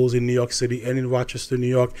high schools in New York City and in Rochester, New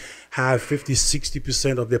York, have 50,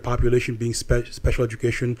 60% of their population being special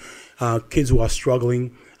education, kids who are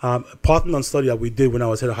struggling. Part-1 study that we did when I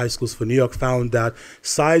was head of high schools for New York found that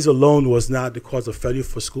size alone was not the cause of failure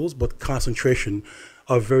for schools, but concentration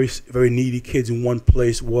of very, very needy kids in one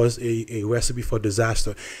place was a recipe for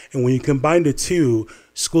disaster. And when you combine the two,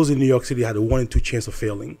 schools in New York City had a 1 in 2 chance of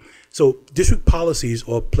failing. So district policies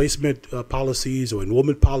or placement policies or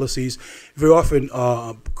enrollment policies very often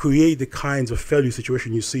create the kinds of failure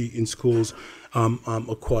situation you see in schools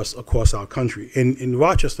across our country. In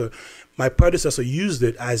Rochester, my predecessor used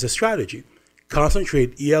it as a strategy.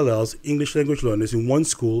 Concentrate ELLs, English language learners, in one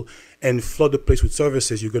school and flood the place with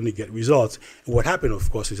services, you're going to get results. And what happened, of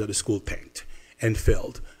course, is that the school tanked and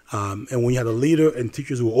failed. And when you had a leader and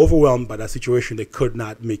teachers who were overwhelmed by that situation, they could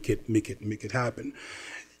not make it happen.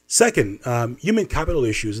 Second, human capital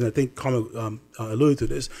issues, and I think Carmel alluded to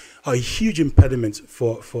this, are a huge impediment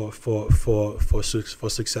for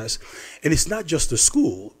success. And it's not just the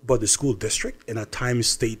school, but the school district and at times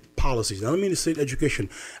state policies. I don't mean the state education.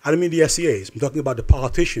 I don't mean the SEAs. I'm talking about the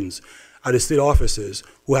politicians at the state offices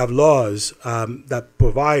who have laws that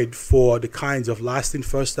provide for the kinds of lasting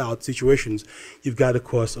first out situations you've got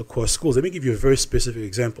across schools. Let me give you a very specific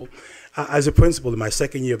example. As a principal in my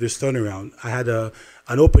second year of this turnaround, I had an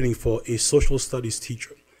opening for a social studies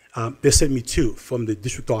teacher. They sent me 2 from the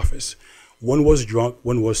district office. One was drunk,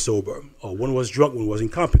 one was sober, or one was drunk, one was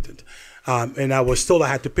incompetent. And I was told I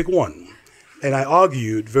had to pick one. And I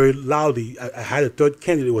argued very loudly. I had a third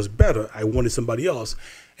candidate who was better. I wanted somebody else.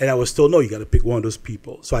 And I was told, no, you got to pick one of those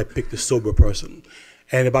people. So I picked the sober person.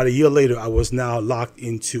 And about a year later, I was now locked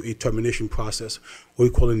into a termination process, what we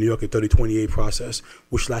call in New York a 3028 process,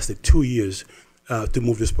 which lasted 2 years to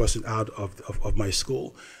move this person out of my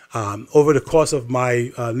school. Over the course of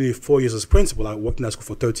my nearly 4 years as principal, I worked in that school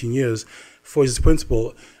for 13 years. 4 years as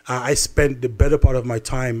principal, I spent the better part of my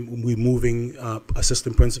time removing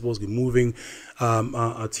assistant principals, removing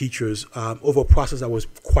teachers over a process that was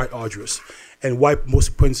quite arduous. And why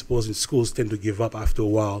most principals in schools tend to give up after a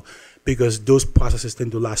while, because those processes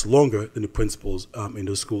tend to last longer than the principals in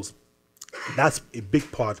those schools. That's a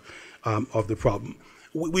big part of the problem.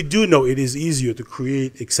 We do know it is easier to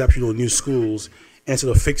create exceptional new schools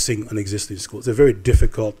instead of fixing an existing school. It's a very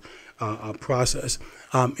difficult process.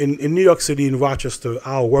 In New York City, in Rochester,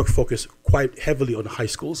 our work focused quite heavily on high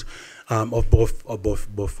schools of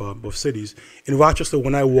both cities. In Rochester,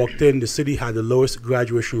 when I walked in, the city had the lowest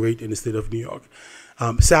graduation rate in the state of New York.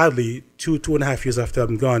 Sadly, 2.5 years after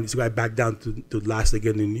I'm gone, it's got back down to last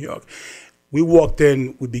again in New York. We walked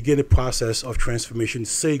in, we began a process of transformation.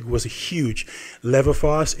 SIG was a huge lever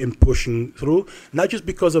for us in pushing through, not just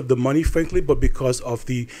because of the money, frankly, but because of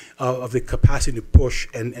the capacity to push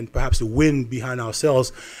and perhaps the wind behind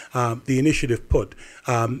ourselves, the initiative put.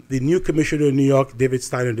 The new commissioner in New York, David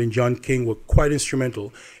Steiner and John King, were quite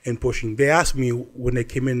instrumental in pushing. They asked me when they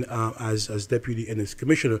came in as deputy and as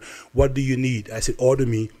commissioner, what do you need? I said, order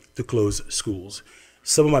me to close schools.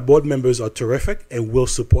 Some of my board members are terrific and will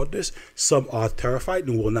support this. Some are terrified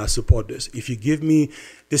and will not support this. If you give me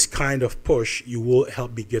this kind of push, you will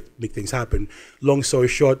help me make things happen. Long story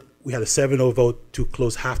short, we had a 7-0 vote to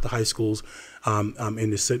close half the high schools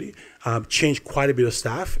in the city. Changed quite a bit of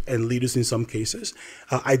staff and leaders in some cases.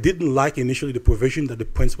 I didn't like initially the provision that the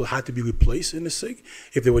principal had to be replaced in the SIG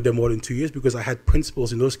if they were there more than 2 years, because I had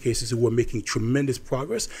principals in those cases who were making tremendous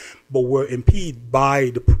progress, but were impeded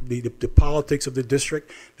by the politics of the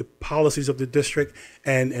district, the policies of the district,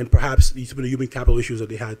 and perhaps some of the human capital issues that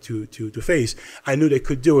they had to face. I knew they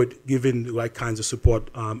could do it given the right kinds of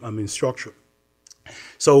support in structure.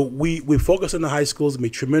 So we focused on the high schools,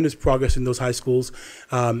 made tremendous progress in those high schools,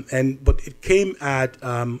 but it came at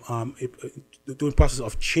doing process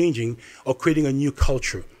of changing or creating a new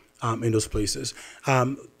culture in those places.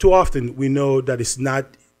 Too often we know that it's not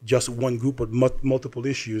just one group, but multiple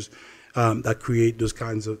issues that create those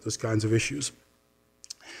kinds of issues.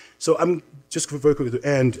 So I'm just very quickly to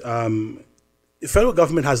end. The federal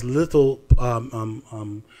government has little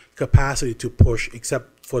capacity to push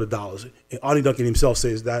except for the dollars. Arnie Duncan himself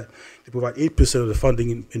says that they provide 8% of the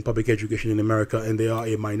funding in public education in America, and they are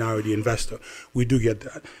a minority investor. We do get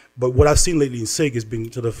that. But what I've seen lately in SIG has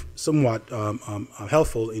been sort of somewhat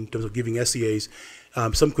helpful in terms of giving SEAs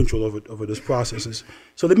some control over those processes.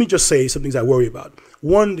 So let me just say some things I worry about.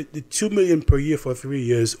 One, the $2 million per year for 3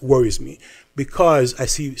 years worries me because I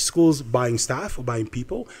see schools buying staff or buying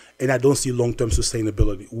people, and I don't see long-term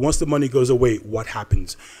sustainability. Once the money goes away, what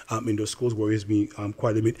happens in those schools worries me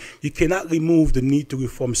quite a bit. You cannot remove the need to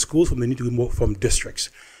reform schools from the need to reform districts.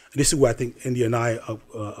 This is where I think Andy and I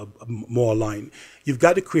are more aligned. You've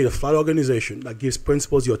got to create a flat organization that gives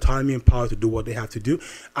principals the autonomy and power to do what they have to do.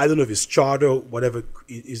 I don't know if it's charter or whatever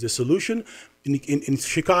is the solution. In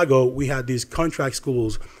Chicago, we had these contract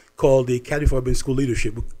schools called the Academy for Urban School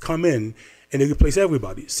Leadership who come in and they replace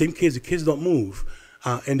everybody. Same kids, the kids don't move.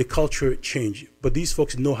 And the culture change. But these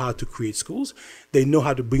folks know how to create schools. They know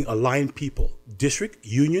how to bring aligned people, district,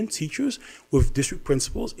 union, teachers, with district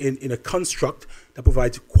principals in a construct that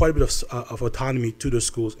provides quite a bit of autonomy to the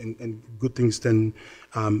schools, and good things tend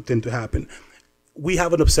to happen. We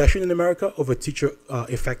have an obsession in America over teacher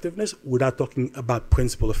effectiveness without talking about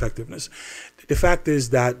principal effectiveness. The fact is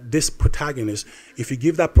that this protagonist, if you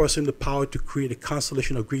give that person the power to create a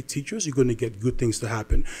constellation of great teachers, you're going to get good things to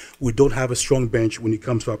happen. We don't have a strong bench when it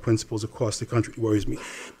comes to our principals across the country. It worries me.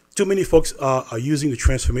 Too many folks are using the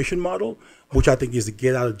transformation model, which I think is the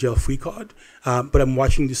get out of jail free card. But I'm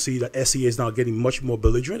watching to see that SEA is now getting much more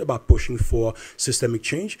belligerent about pushing for systemic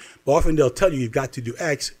change. But often they'll tell you you've got to do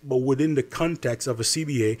X, but within the context of a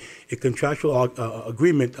CBA, a contractual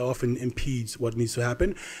agreement often impedes what needs to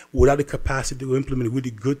happen without the capacity to implement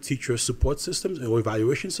really good teacher support systems or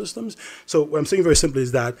evaluation systems. So what I'm saying very simply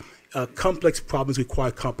is that complex problems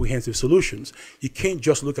require comprehensive solutions. You can't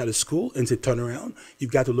just look at a school and say turn around.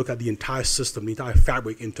 You've got to look at the entire system, the entire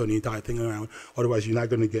fabric, and turn the entire thing around. Otherwise, you're not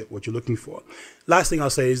going to get what you're looking for. Last thing I'll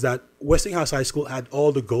say is that Westinghouse High School had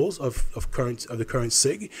all the goals of the current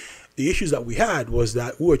SIG. The issues that we had was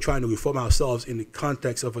that we were trying to reform ourselves in the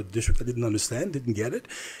context of a district that didn't understand, didn't get it,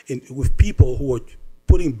 and with people who were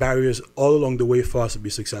putting barriers all along the way for us to be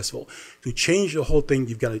successful. To change the whole thing,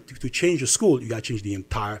 you've got to change the school, you've got to change the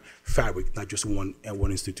entire fabric, not just one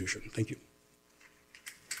institution. Thank you.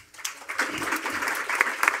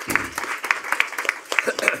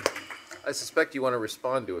 I suspect you want to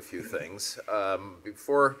respond to a few things.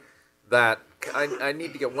 Before that, I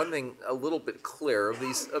need to get one thing a little bit clear.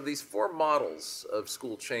 Of these four models of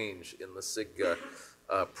school change in the SIG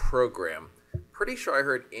program, pretty sure I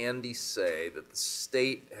heard Andy say that the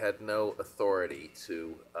state had no authority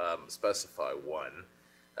to specify one.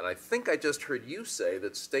 And I think I just heard you say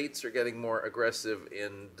that states are getting more aggressive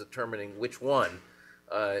in determining which one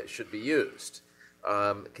should be used.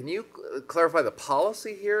 Can you clarify the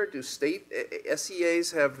policy here? Do state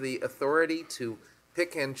SEAs have the authority to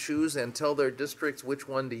pick and choose and tell their districts which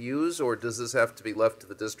one to use, or does this have to be left to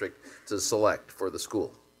the district to select for the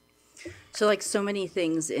school? So like so many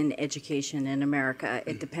things in education in America,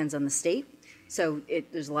 it depends on the state. So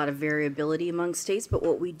there's a lot of variability among states, but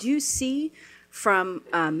what we do see from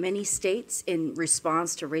many states in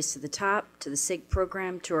response to Race to the Top, to the SIG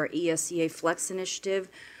program, to our ESEA Flex initiative,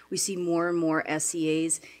 we see more and more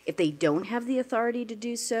SEAs, if they don't have the authority to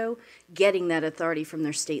do so, getting that authority from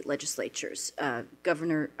their state legislatures.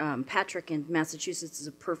 Governor Patrick in Massachusetts is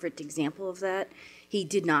a perfect example of that. He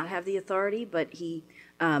did not have the authority, but he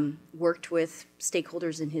worked with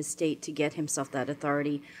stakeholders in his state to get himself that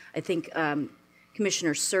authority. I think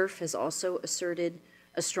Commissioner Cerf has also asserted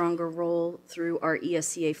a stronger role through our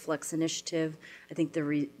ESEA Flex initiative. I think the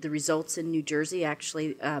results in New Jersey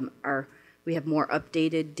actually we have more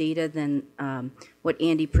updated data than what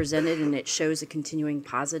Andy presented, and it shows a continuing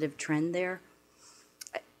positive trend there.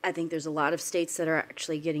 I think there's a lot of states that are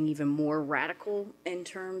actually getting even more radical in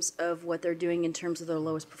terms of what they're doing in terms of their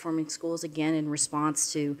lowest performing schools, again, in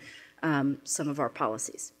response to some of our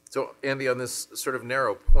policies. So, Andy, on this sort of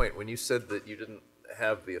narrow point, when you said that you didn't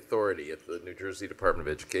have the authority at the New Jersey Department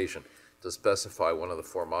of Education, to specify one of the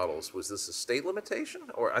four models. Was this a state limitation?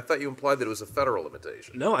 Or I thought you implied that it was a federal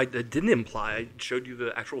limitation. No, I didn't imply. I showed you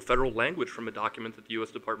the actual federal language from a document that the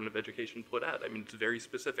U.S. Department of Education put out. I mean, it's very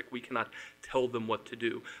specific. We cannot tell them what to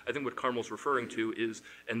do. I think what Carmel's referring to is,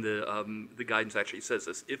 and the guidance actually says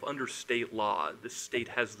this, if under state law, the state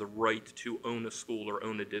has the right to own a school or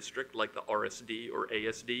own a district, like the RSD or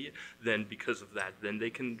ASD, then because of that, then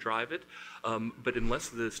they can drive it. But unless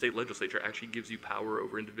the state legislature actually gives you power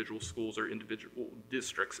over individual schools or individual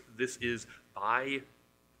districts, this is by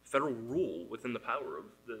federal rule within the power of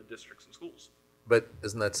the districts and schools. But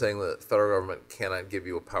isn't that saying that the federal government cannot give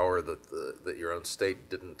you a power that your own state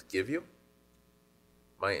didn't give you?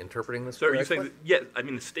 Am I interpreting this correctly? So are you saying that, yeah, I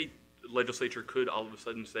mean, the state legislature could all of a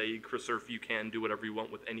sudden say, Chris Surf, you can do whatever you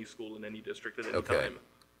want with any school in any district at any time.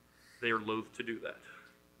 They are loath to do that.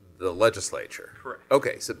 The legislature. Correct.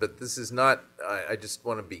 Okay, so but this is not, I just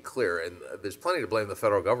want to be clear, and there's plenty to blame the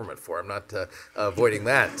federal government for. I'm not avoiding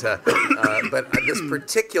that. But this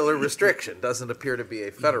particular restriction doesn't appear to be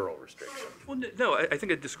a federal restriction. Well, no, I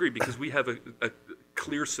think I disagree because we have a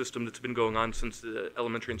clear system that's been going on since the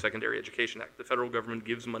Elementary and Secondary Education Act. The federal government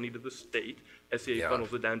gives money to the state, SEA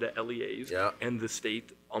funnels it down to LEAs, and the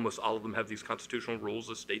state, almost all of them have these constitutional rules.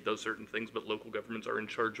 The state does certain things, but local governments are in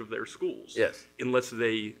charge of their schools. Yes. Unless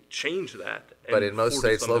they change that. But in most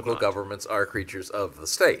states, local governments are creatures of the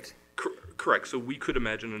state. Correct. So we could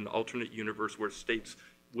imagine an alternate universe where states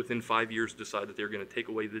within 5 years decide that they're going to take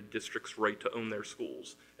away the district's right to own their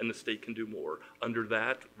schools, and the state can do more. Under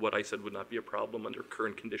that, what I said would not be a problem. Under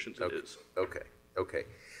current conditions, it is. Okay.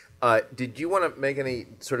 Did you want to make any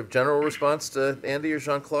sort of general response to Andy or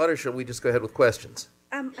Jean-Claude, or should we just go ahead with questions?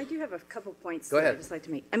 I do have a couple points Go ahead. I'd just like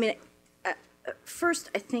to make. I mean,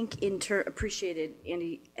 first, I think appreciated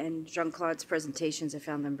Andy and Jean-Claude's presentations. I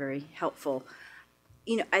found them very helpful.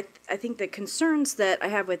 You know, I think the concerns that I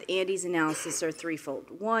have with Andy's analysis are threefold.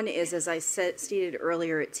 One is, as I stated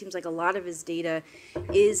earlier, it seems like a lot of his data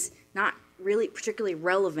is not really particularly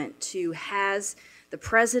relevant to has the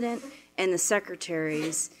president and the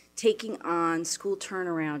secretaries taking on school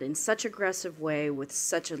turnaround in such aggressive way with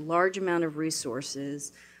such a large amount of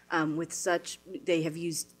resources, they have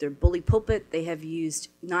used their bully pulpit, they have used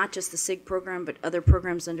not just the SIG program, but other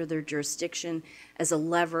programs under their jurisdiction as a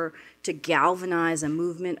lever to galvanize a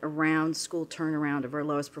movement around school turnaround of our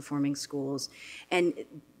lowest performing schools. And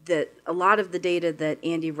that a lot of the data that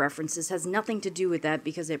Andy references has nothing to do with that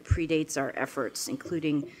because it predates our efforts,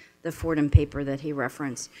 including the Fordham paper that he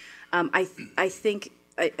referenced. I think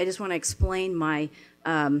I just want to explain my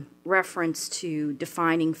reference to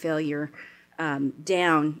defining failure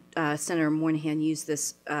down. Senator Moynihan used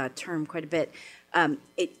this term quite a bit.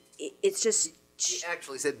 It's just... He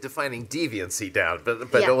actually said defining deviancy down, but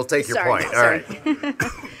Yeah, we'll take your sorry, point. sorry.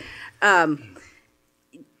 All right.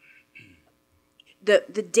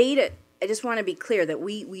 The data, I just want to be clear that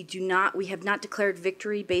we have not declared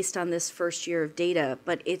victory based on this first year of data,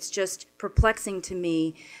 but it's just perplexing to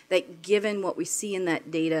me that given what we see in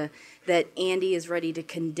that data, that Andy is ready to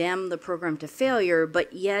condemn the program to failure,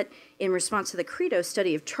 but yet in response to the Credo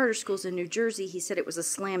study of charter schools in New Jersey, he said it was a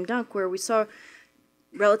slam dunk where we saw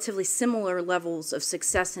relatively similar levels of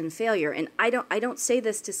success and failure. And I don't say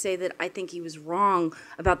this to say that I think he was wrong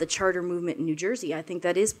about the charter movement in New Jersey. I think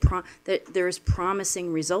that that there is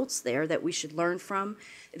promising results there that we should learn from,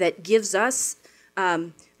 that gives us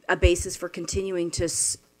a basis for continuing to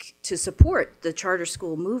support the charter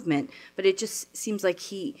school movement. But it just seems like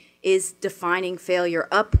he is defining failure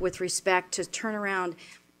up with respect to turnaround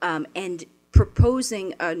and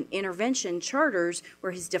proposing an intervention charters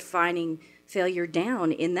where he's defining failure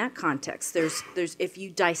down in that context. There's if you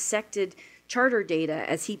dissected charter data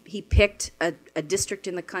as he picked a district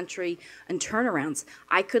in the country and turnarounds,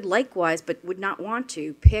 I could likewise, but would not want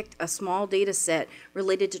to, pick a small data set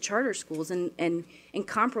related to charter schools and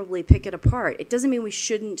incomparably pick it apart. It doesn't mean we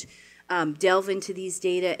shouldn't delve into these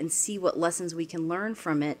data and see what lessons we can learn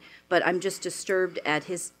from it, but I'm just disturbed at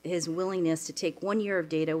his willingness to take 1 year of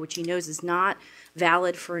data, which he knows is not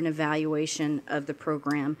valid for an evaluation of the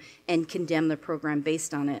program, and condemn the program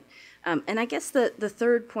based on it. And I guess the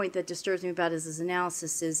third point that disturbs me about his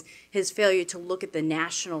analysis is his failure to look at the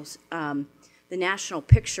national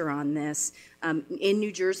picture on this. In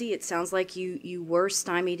New Jersey, it sounds like you were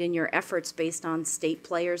stymied in your efforts based on state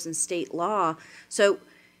players and state law. So,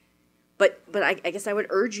 but I guess I would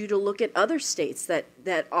urge you to look at other states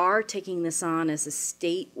that are taking this on as a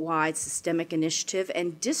statewide systemic initiative,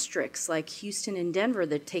 and districts like Houston and Denver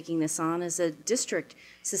that are taking this on as a district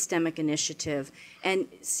systemic initiative, and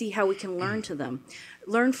see how we can learn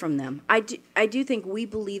from them. I do think we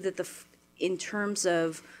believe that in terms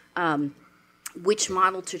of which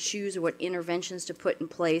model to choose or what interventions to put in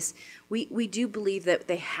place. We do believe that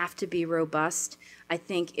they have to be robust. I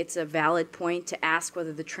think it's a valid point to ask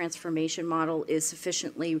whether the transformation model is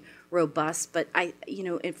sufficiently robust, but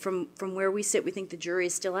from where we sit, we think the jury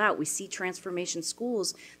is still out. We see transformation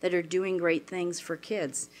schools that are doing great things for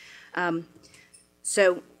kids.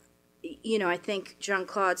 I think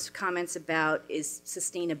Jean-Claude's comments about is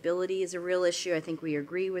sustainability is a real issue. I think we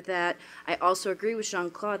agree with that. I also agree with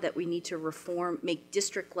Jean-Claude that we need to make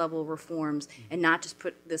district-level reforms and not just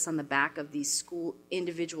put this on the back of these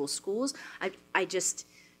individual schools. I just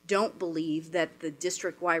don't believe that the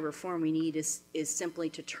district-wide reform we need is simply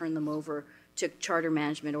to turn them over to charter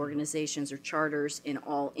management organizations or charters in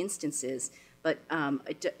all instances. But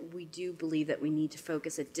we do believe that we need to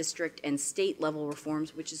focus at district and state level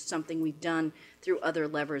reforms, which is something we've done through other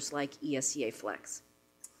levers like ESEA Flex.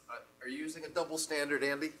 Are you using a double standard,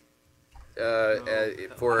 Andy,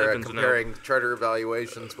 for comparing charter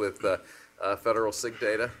evaluations with federal SIG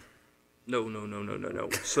data? No.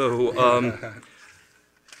 So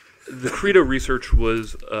the Credo research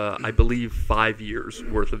was, I believe, 5 years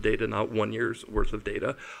worth of data, not 1 year's worth of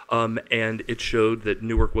data. And it showed that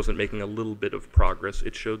Newark wasn't making a little bit of progress.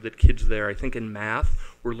 It showed that kids there, I think in math,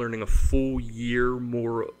 were learning a full year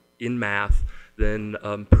more in math than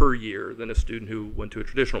per year than a student who went to a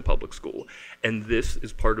traditional public school. And this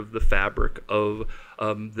is part of the fabric of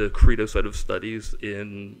the Credo set of studies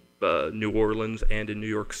in New Orleans and in New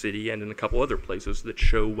York City and in a couple other places that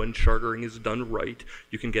show when chartering is done right,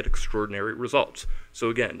 you can get extraordinary results.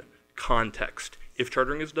 So again, context. If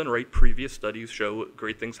chartering is done right, previous studies show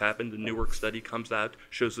great things happen. The Newark study comes out,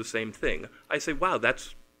 shows the same thing. I say, wow,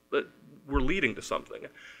 we're leading to something.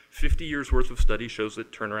 50 years worth of study shows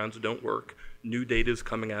that turnarounds don't work. New data is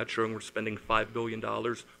coming out showing we're spending $5 billion.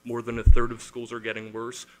 More than a third of schools are getting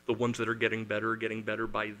worse. The ones that are getting better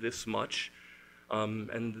by this much.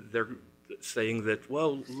 And they're saying that,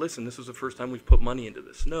 well, listen, this is the first time we've put money into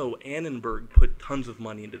this. No, Annenberg put tons of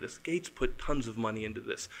money into this. Gates put tons of money into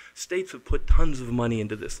this. States have put tons of money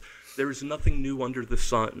into this. There is nothing new under the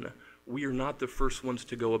sun. We are not the first ones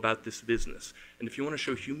to go about this business. And if you want to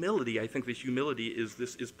show humility, I think the humility is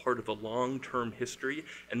this is part of a long-term history,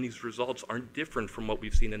 and these results aren't different from what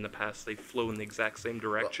we've seen in the past. They flow in the exact same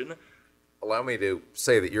direction. Well, allow me to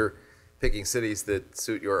say that you're picking cities that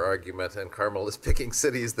suit your argument, and Carmel is picking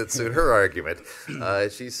cities that suit her argument.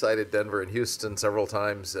 She cited Denver and Houston several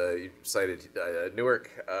times. You cited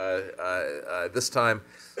Newark this time.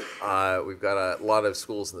 We've got a lot of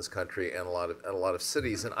schools in this country and a lot of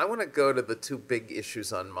cities, and I want to go to the two big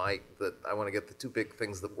issues I want to get the two big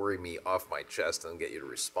things that worry me off my chest and get you to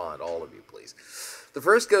respond, all of you, please. The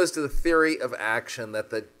first goes to the theory of action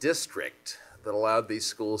that the district that allowed these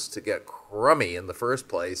schools to get crummy in the first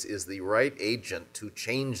place is the right agent to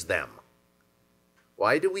change them.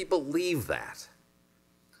 Why do we believe that?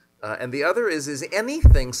 And the other is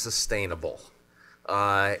anything sustainable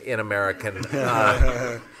in American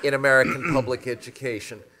public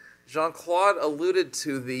education? Jean-Claude alluded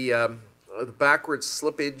to the backward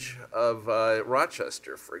slippage of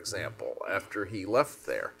Rochester, for example, after he left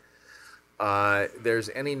there. There's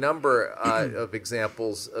any number of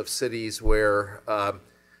examples of cities where, when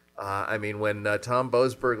Tom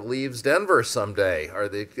Boasberg leaves Denver someday, are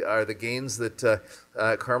the gains that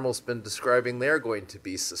Carmel's been describing there going to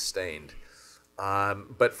be sustained?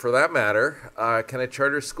 But for that matter, can a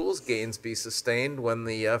charter school's gains be sustained when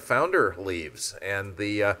the founder leaves and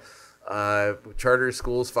the charter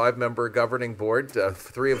school's 5-member governing board,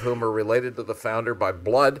 3 of whom are related to the founder by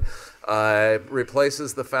blood,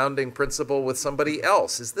 replaces the founding principal with somebody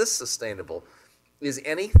else? Is this sustainable? Is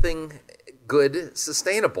anything good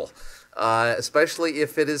sustainable? Especially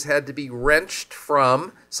if it has had to be wrenched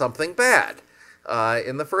from something bad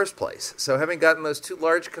in the first place. So having gotten those two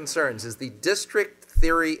large concerns, is the district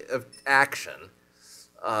theory of action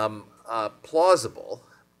plausible,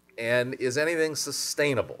 and is anything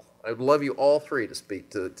sustainable? I'd love you all three to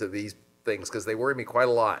speak to these things because they worry me quite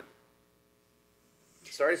a lot.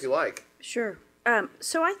 Start if you like. Sure.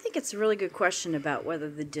 So I think it's a really good question about whether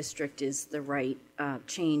the district is the right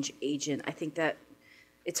change agent. I think that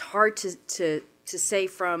it's hard to say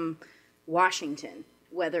from Washington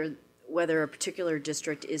whether a particular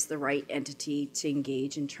district is the right entity to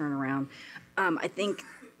engage and turn around. I think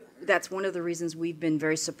that's one of the reasons we've been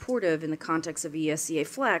very supportive in the context of ESEA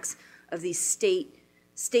Flex of these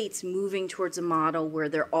states moving towards a model where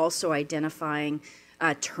they're also identifying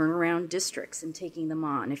turnaround districts and taking them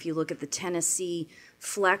on. If you look at the Tennessee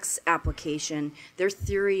Flex application, their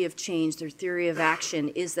theory of change, their theory of action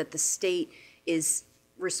is that the state is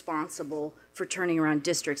responsible for turning around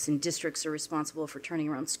districts, and districts are responsible for turning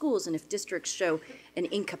around schools. And if districts show an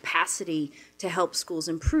incapacity to help schools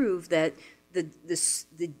improve, that the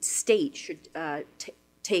state should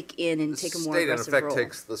take in and take a more aggressive role. The state, in effect,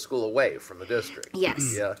 takes the school away from the district.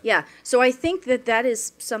 Yes. Yeah. Yeah. So I think that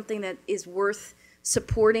is something that is worth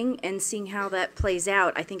supporting and seeing how that plays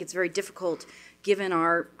out. I think it's very difficult, given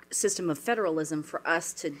our system of federalism, for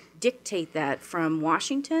us to dictate that from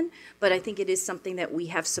Washington, but I think it is something that we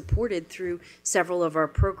have supported through several of our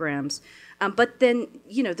programs. But then,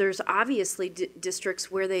 there's obviously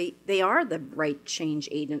districts where they are the right change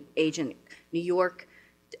agent. New York,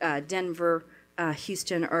 Denver,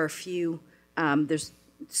 Houston are a few.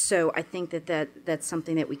 So I think that's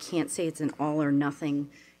something that we can't say it's an all or nothing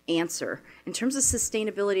answer. In terms of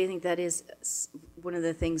sustainability, I think that is one of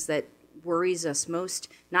the things that worries us most,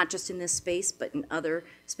 not just in this space, but in other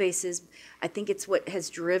spaces. I think it's what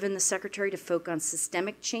has driven the Secretary to focus on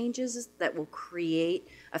systemic changes that will create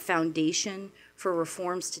a foundation for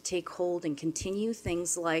reforms to take hold and continue.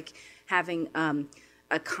 Things like having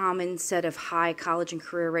a common set of high college and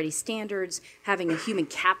career-ready standards, having a human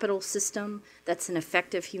capital system that's an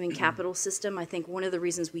effective human capital system. I think one of the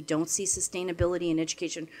reasons we don't see sustainability in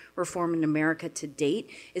education reform in America to date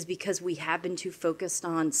is because we have been too focused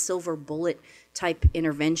on silver bullet type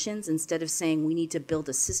interventions instead of saying we need to build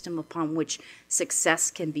a system upon which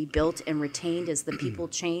success can be built and retained as the people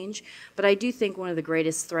change. But I do think one of the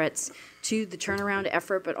greatest threats to the turnaround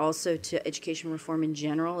effort, but also to education reform in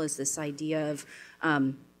general, is this idea of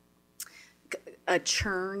a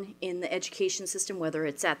churn in the education system, whether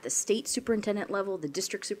it's at the state superintendent level, the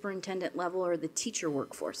district superintendent level, or the teacher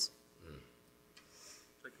workforce.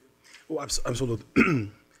 Oh,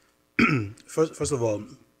 absolutely. First of all,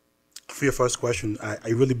 for your first question, I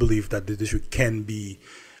really believe that the district can be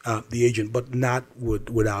the agent, but not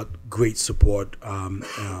without great support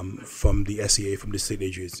from the SEA, from the state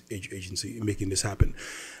agency, in making this happen.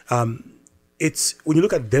 It's when you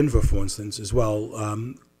look at Denver, for instance, as well.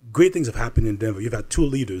 Great things have happened in Denver. You've had two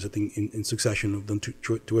leaders, I think, in succession who've done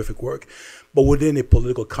terrific work, but within a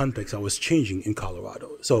political context that was changing in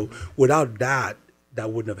Colorado. So without that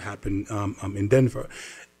wouldn't have happened in Denver.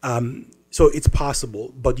 So it's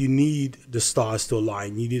possible, but you need the stars to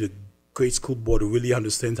align. You need a great school board who really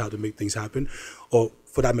understands how to make things happen, or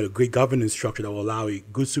for that matter, a great governance structure that will allow a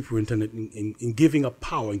good superintendent in giving up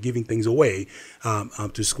power and giving things away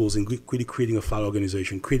to schools, and really creating a flat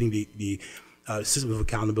organization, creating the system of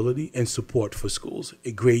accountability and support for schools.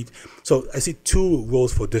 So I see two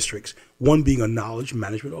roles for districts. One being a knowledge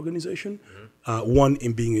management organization, one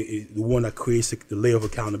in being the one that creates the layer of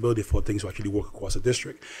accountability for things to actually work across a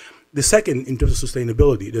district. The second, in terms of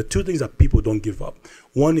sustainability, there are two things that people don't give up.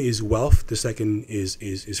 One is wealth. The second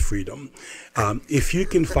is freedom. If you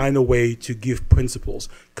can find a way to give principals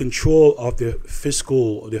control of their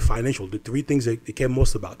fiscal, their financial, the three things they care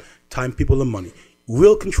most about, time, people, and money,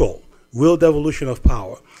 real control, real devolution of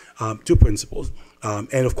power to principals.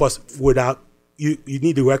 And of course, without, you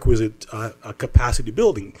need the requisite capacity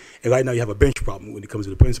building. And right now you have a bench problem when it comes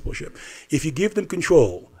to the principalship. If you give them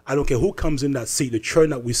control, I don't care who comes in that seat, the churn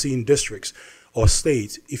that we see in districts or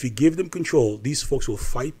states, if you give them control, these folks will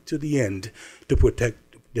fight to the end to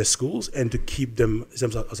protect their schools and to keep them as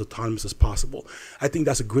autonomous as possible. I think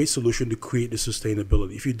that's a great solution to create the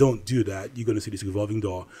sustainability. If you don't do that, you're going to see this revolving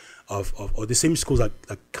door of the same schools that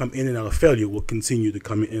come in and out of failure will continue to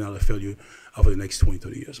come in and out of failure over the next 20,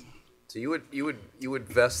 30 years. So you would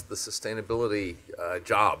vest the sustainability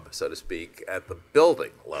job, so to speak, at the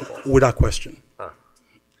building level? Without question.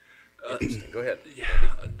 Go ahead. Yeah,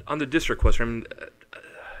 on the district question,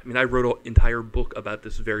 I wrote an entire book about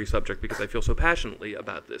this very subject because I feel so passionately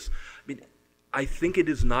about this. I think it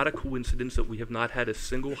is not a coincidence that we have not had a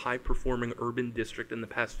single high-performing urban district in the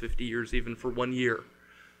past 50 years, even for 1 year.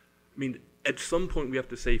 At some point we have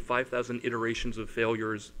to say 5,000 iterations of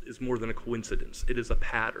failures is more than a coincidence. It is a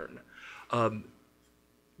pattern.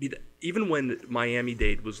 Even when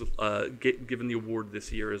Miami-Dade was given the award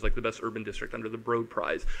this year as like the best urban district under the Broad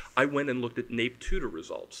Prize, I went and looked at NAEP tutor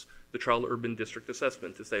results, the Trial Urban District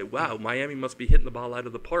Assessment, to say, wow, Miami must be hitting the ball out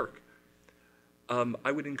of the park.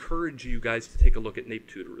 I would encourage you guys to take a look at NAEP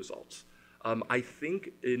tutor results. I think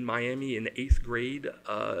in Miami in 8th grade,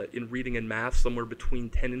 in reading and math, somewhere between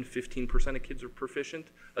 10 and 15% of kids are proficient.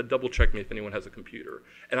 Double check me if anyone has a computer.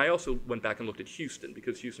 And I also went back and looked at Houston,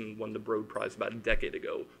 because Houston won the Broad Prize about a decade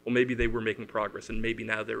ago. Well, maybe they were making progress, and maybe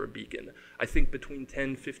now they're a beacon. I think between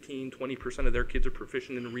 10, 15, 20% of their kids are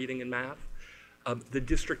proficient in reading and math. The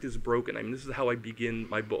district is broken. This is how I begin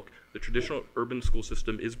my book. The traditional urban school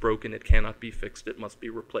system is broken. It cannot be fixed. It must be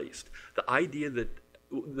replaced. The idea that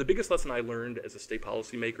the biggest lesson I learned as a state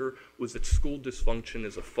policymaker was that school dysfunction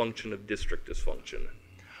is a function of district dysfunction.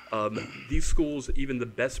 These schools, even the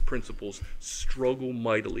best principals, struggle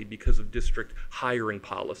mightily because of district hiring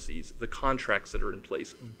policies, the contracts that are in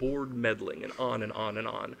place, board meddling, and on and on and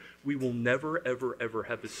on. We will never, ever, ever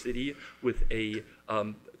have a city with a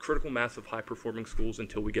critical mass of high-performing schools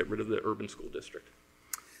until we get rid of the urban school district.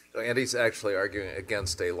 So Andy's actually arguing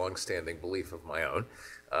against a longstanding belief of my own,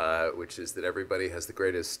 which is that everybody has the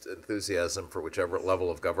greatest enthusiasm for whichever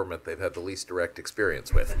level of government they've had the least direct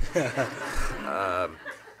experience with.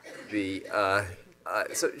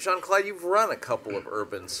 So, Jean-Claude, you've run a couple of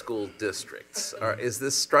urban school districts. Is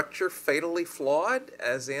this structure fatally flawed,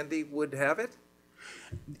 as Andy would have it?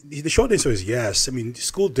 The short answer is yes. I mean,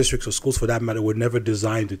 school districts, or schools for that matter, were never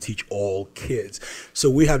designed to teach all kids. So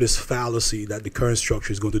we have this fallacy that the current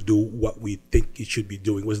structure is going to do what we think it should be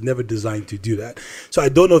doing. It was never designed to do that. So I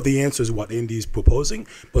don't know if the answer is what Andy is proposing,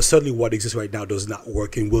 but certainly what exists right now does not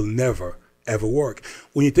work and will never ever work.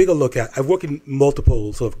 When you take a look at, I've worked in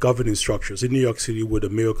multiple sort of governance structures in New York City with a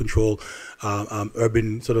mayor control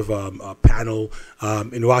urban sort of panel,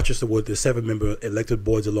 in Rochester with the 7-member elected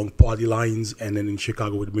boards along party lines, and then in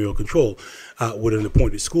Chicago with mayor control with an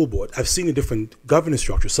appointed school board. I've seen the different governance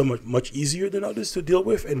structures, some are much easier than others to deal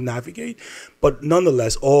with and navigate, but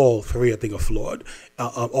nonetheless, all three I think are flawed.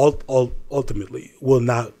 Ultimately will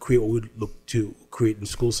not create what we look to create in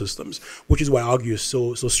school systems, which is why I argue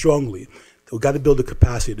so strongly. We've got to build the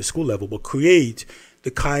capacity at the school level, but create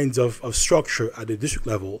the kinds of structure at the district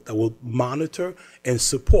level that will monitor and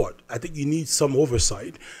support. I think you need some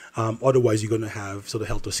oversight. Otherwise, you're going to have sort of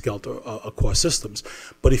helter-skelter across systems.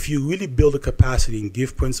 But if you really build a capacity and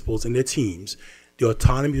give principals and their teams the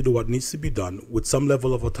autonomy to do what needs to be done with some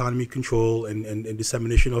level of autonomy, control, and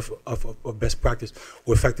dissemination of best practice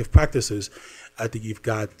or effective practices, I think you've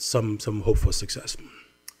got some hope for success.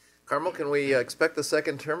 Carmel, can we expect the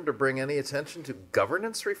second term to bring any attention to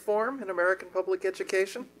governance reform in American public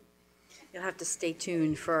education? You'll have to stay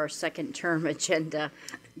tuned for our second term agenda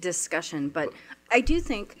discussion. But I do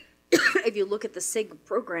think if you look at the SIG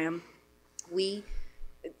program,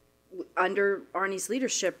 under Arnie's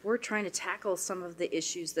leadership, we're trying to tackle some of the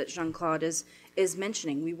issues that Jean-Claude is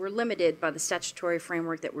mentioning. We were limited by the statutory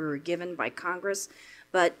framework that we were given by Congress.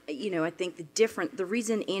 But, I think the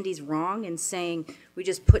reason Andy's wrong in saying we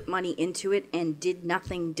just put money into it and did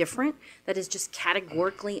nothing different, that is just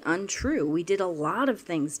categorically untrue. We did a lot of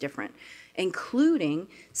things different, including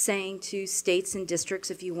saying to states and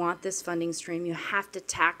districts, if you want this funding stream, you have to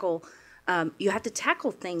tackle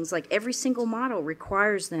things like every single model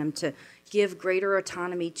requires them to give greater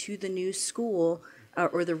autonomy to the new school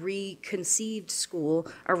or the reconceived school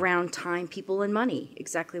around time, people, and money,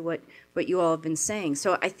 exactly what you all have been saying.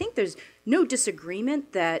 So I think there's no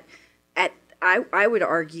disagreement that I would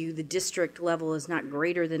argue the district level is not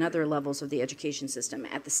greater than other levels of the education system.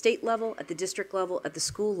 At the state level, at the district level, at the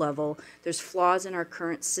school level, there's flaws in our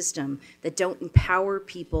current system that don't empower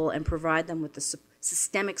people and provide them with the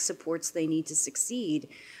systemic supports they need to succeed.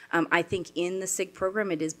 I think in the SIG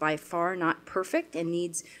program, it is by far not perfect and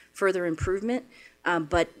needs further improvement.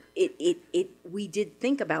 But we did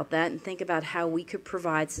think about that and think about how we could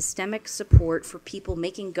provide systemic support for people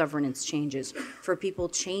making governance changes, for people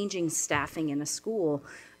changing staffing in a school.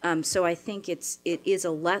 So I think it is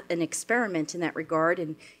an experiment in that regard,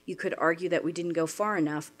 and you could argue that we didn't go far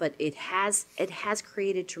enough, but it has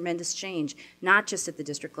created tremendous change, not just at the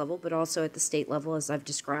district level, but also at the state level, as I've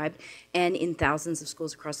described, and in thousands of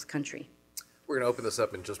schools across the country. We're going to open this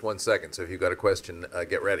up in just 1 second, so if you've got a question,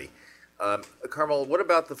 get ready. Carmel, what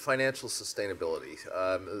about the financial sustainability?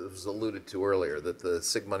 It was alluded to earlier that the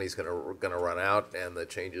SIG money is going to run out, and the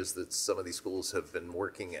changes that some of these schools have been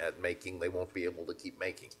working at making, they won't be able to keep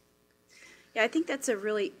making. Yeah, I think that's a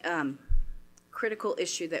really critical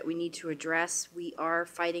issue that we need to address. We are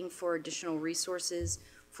fighting for additional resources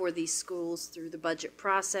for these schools through the budget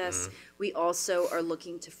process. Mm-hmm. We also are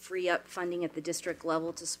looking to free up funding at the district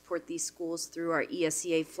level to support these schools through our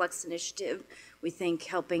ESEA Flex initiative. We think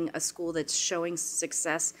helping a school that's showing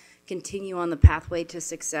success continue on the pathway to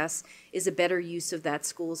success is a better use of that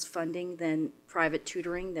school's funding than private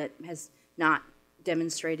tutoring that has not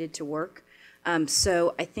demonstrated to work.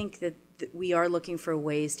 So I think that we are looking for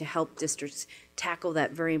ways to help districts tackle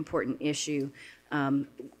that very important issue.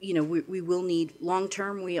 We will need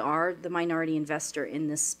long-term, we are the minority investor in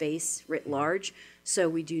this space writ large, so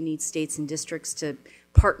we do need states and districts to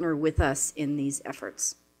partner with us in these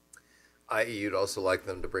efforts. I.e., you'd also like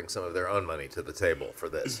them to bring some of their own money to the table for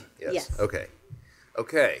this? Yes. Okay.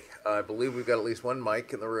 I believe we've got at least one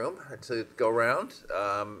mic in the room to go around.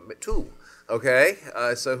 Two. Okay.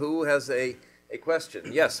 So who has a a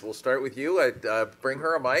question. Yes, we'll start with you. Bring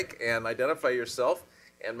her a mic and identify yourself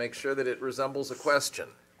and make sure that it resembles a question.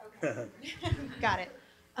 Okay. Got it.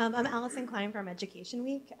 I'm Allison Klein from Education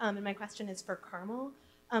Week, and my question is for Carmel.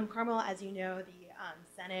 Carmel, as you know, the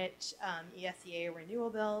Senate ESEA renewal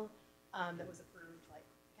bill that was approved, like,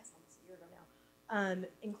 I guess almost a year ago now,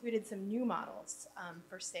 included some new models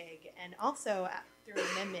for SIG, and also through an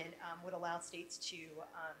amendment would allow states to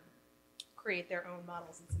create their own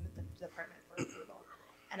models and submit them to the department for approval.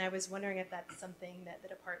 And I was wondering if that's something that the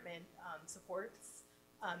department supports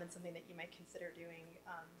and something that you might consider doing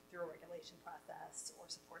through a regulation process or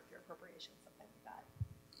support through appropriation, something like that.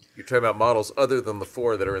 You're talking about models other than the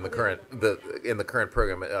 4 that are in the current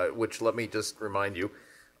program, which, let me just remind you,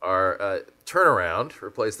 are turnaround,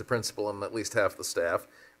 replace the principal and at least half the staff,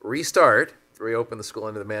 restart, reopen the school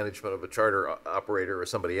under the management of a charter operator or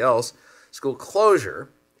somebody else, school closure,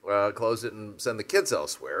 close it and send the kids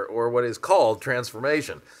elsewhere, or what is called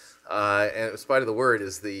transformation. And in spite of the word,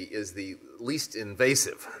 is the least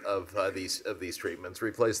invasive of these treatments.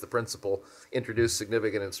 Replace the principal, introduce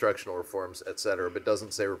significant instructional reforms, et cetera, but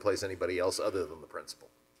doesn't say replace anybody else other than the principal.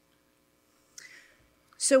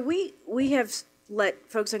 So we have let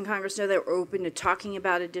folks in Congress know that we're open to talking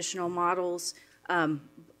about additional models.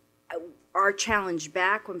 Our challenge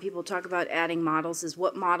back when people talk about adding models is,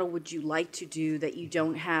 what model would you like to do that you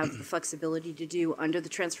don't have the flexibility to do under the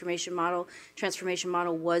transformation model? Transformation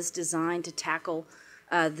model was designed to tackle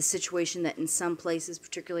the situation that in some places,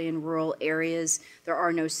 particularly in rural areas, there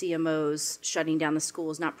are no CMOs. Shutting down the school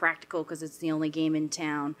is not practical because it's the only game in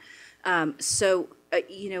town. When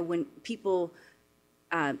people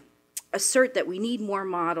assert that we need more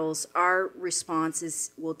models, our response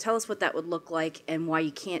is, well, tell us what that would look like and why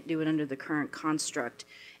you can't do it under the current construct.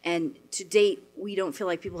 And to date, we don't feel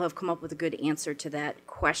like people have come up with a good answer to that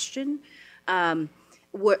question.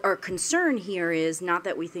 What our concern here is not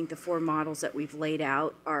that we think the 4 models that we've laid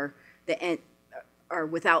out are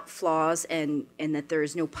without flaws and that there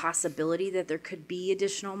is no possibility that there could be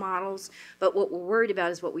additional models. But what we're worried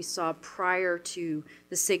about is what we saw prior to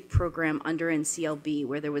the SIG program under NCLB,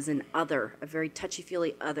 where there was a very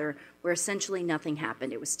touchy-feely other, where essentially nothing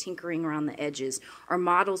happened. It was tinkering around the edges. Our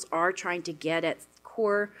models are trying to get at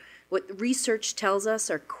core, what research tells us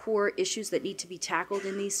are core issues that need to be tackled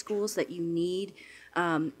in these schools, that you need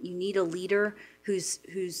a leader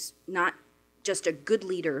who's not just a good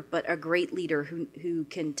leader, but a great leader who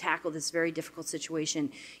can tackle this very difficult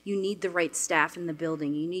situation. You need the right staff in the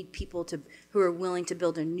building. You need people who are willing to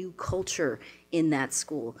build a new culture in that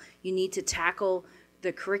school. You need to tackle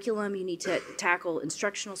the curriculum. You need to tackle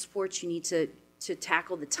instructional supports. You need to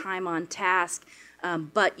tackle the time on task.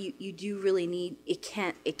 But you do really need, it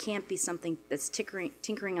can't be something that's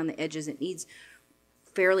tinkering on the edges. It needs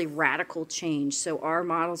fairly radical change. So our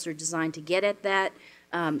models are designed to get at that.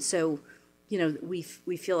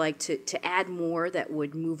 We feel like to add more that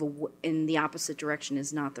would move in the opposite direction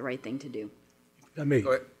is not the right thing to do.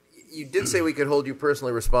 You did say we could hold you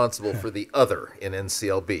personally responsible for the other in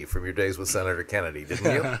NCLB from your days with Senator Kennedy,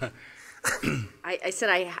 didn't you? I said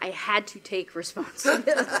I had to take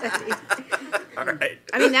responsibility. All right.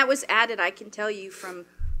 I mean, that was added, I can tell you, from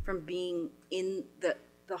being in the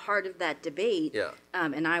heart of that debate. Yeah.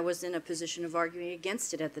 And I was in a position of arguing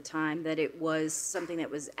against it at the time, that it was something that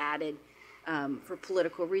was added for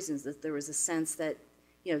political reasons, that there was a sense that,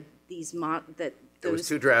 it was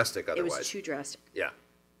too drastic otherwise. It was too drastic. Yeah.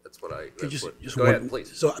 That's what Go ahead,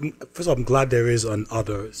 please. So, first of all, I'm glad there is an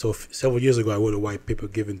other. So, several years ago, I wrote a white paper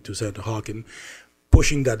given to Senator Harkin,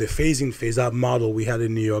 pushing that the phase-in, phase-out model we had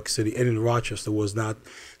in New York City and in Rochester was not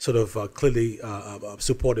sort of clearly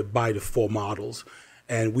supported by the 4 models.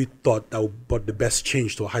 And we thought that brought the best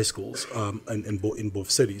change to our high schools in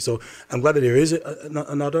both cities. So I'm glad that there is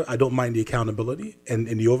another. I don't mind the accountability and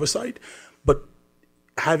the oversight, but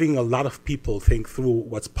having a lot of people think through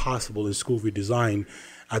what's possible in school redesign,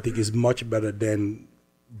 I think, is much better than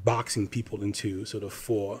boxing people into sort of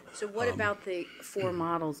 4. So what about the 4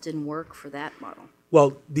 models didn't work for that model?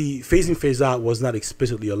 Well, the phase-in, phase-out was not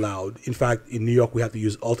explicitly allowed. In fact, in New York, we have to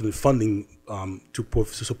use alternate funding to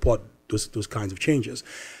support those kinds of changes.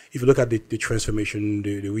 If you look at the transformation,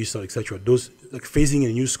 the restart, et cetera, those, like phasing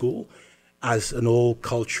in a new school as an old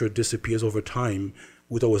culture disappears over time,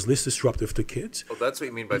 which was least disruptive to kids. Well, that's what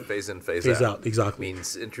you mean by phase in, phase out. Exactly. It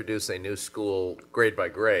means introduce a new school grade by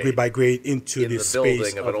grade. Grade by grade into the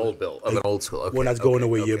building of an old school. Okay. One that's going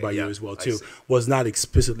away year by year as well, too. Was not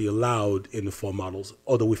explicitly allowed in the 4 models,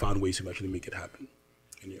 although we found ways to actually make it happen.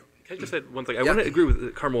 Can I just add one thing? I want to agree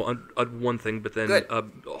with Carmel on one thing, but then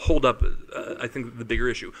hold up, I think, the bigger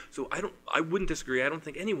issue. So I wouldn't disagree. I don't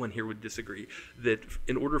think anyone here would disagree that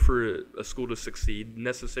in order for a school to succeed,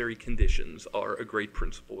 necessary conditions are a great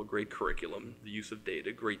principal, a great curriculum, the use of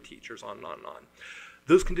data, great teachers, on and on and on.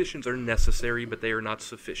 Those conditions are necessary, but they are not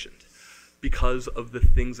sufficient because of the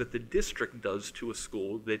things that the district does to a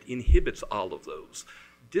school that inhibits all of those.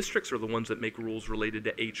 Districts are the ones that make rules related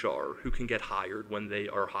to HR, who can get hired, when they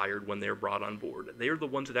are brought on board. They are the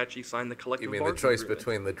ones that actually sign the collective bargaining agreement. You mean the choice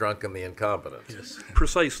between the drunk and the incompetent? Yes.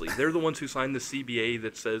 Precisely. They're the ones who sign the CBA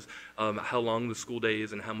that says how long the school day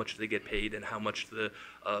is and how much they get paid and how much the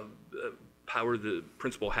power the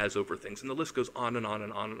principal has over things, and the list goes on and on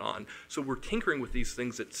and on and on. So we're tinkering with these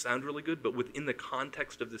things that sound really good, but within the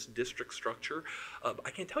context of this district structure, I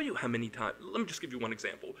can't tell you how many times. Let me just give you one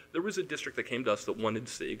example. There was a district that came to us that wanted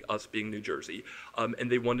SIG, us being New Jersey,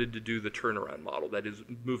 and they wanted to do the turnaround model, that is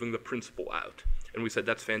moving the principal out. And we said,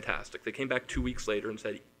 that's fantastic. They came back 2 weeks later and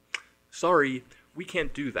said, sorry, we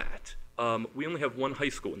can't do that. We only have one high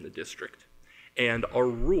school in the district. And our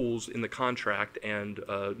rules in the contract and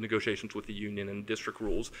negotiations with the union and district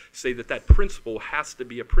rules say that that principal has to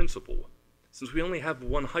be a principal. Since we only have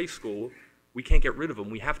one high school, we can't get rid of him.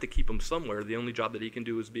 We have to keep him somewhere. The only job that he can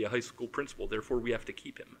do is be a high school principal. Therefore, we have to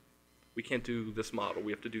keep him. We can't do this model.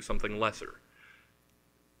 We have to do something lesser.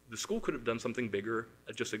 The school could have done something bigger,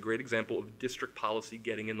 just a great example of district policy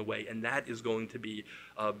getting in the way, and that is going to be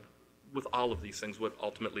with all of these things, what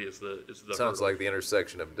ultimately is the Sounds hurdle. like the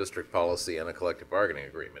intersection of district policy and a collective bargaining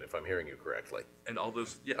agreement, if I'm hearing you correctly. And all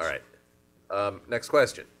those, yes. All right. Next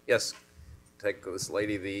question. Yes. Take this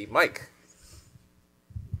lady the mic.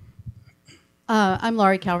 I'm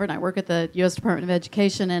Laurie Calvert. I work at the U.S. Department of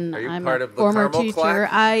Education, and I'm part a of the former Carmel teacher.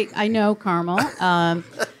 claque? I know Carmel.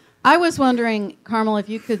 I was wondering, Carmel, if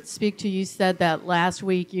you could speak to, you said that last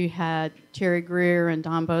week you had Terry Greer and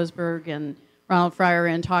Don Boasberg and Ronald Fryer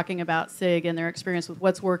in talking about SIG and their experience with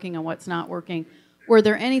what's working and what's not working. Were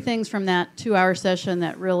there any things from that 2-hour session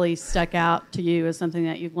that really stuck out to you as something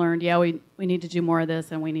that you've learned? Yeah, we need to do more of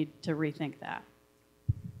this and we need to rethink that.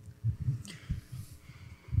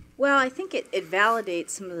 Well, I think it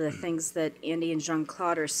validates some of the things that Andy and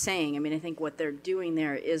Jean-Claude are saying. I mean, I think what they're doing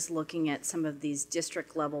there is looking at some of these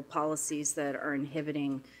district-level policies that are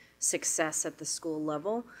inhibiting success at the school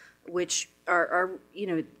level, which are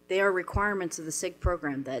they are requirements of the SIG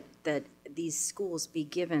program, that these schools be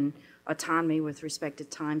given autonomy with respect to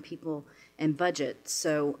time, people, and budget.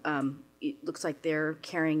 So it looks like they're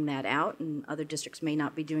carrying that out, and other districts may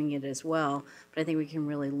not be doing it as well, but I think we can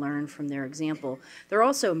really learn from their example. They're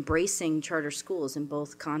also embracing charter schools in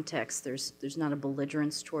both contexts. There's not a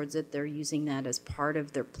belligerence towards it. They're using that as part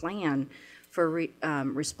of their plan for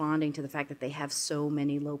responding to the fact that they have so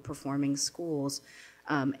many low-performing schools.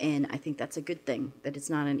 And I think that's a good thing, that it's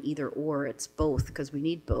not an either or, it's both, because we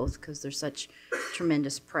need both, because there's such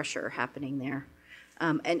tremendous pressure happening there.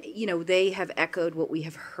 And, they have echoed what we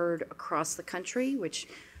have heard across the country, which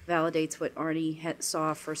validates what Arnie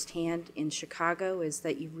saw firsthand in Chicago, is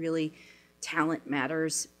that talent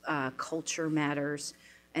matters, culture matters,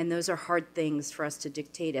 and those are hard things for us to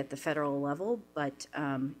dictate at the federal level, but,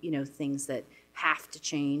 things that have to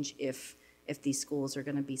change if these schools are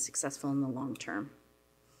going to be successful in the long term.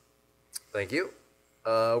 Thank you.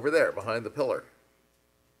 Over there, behind the pillar.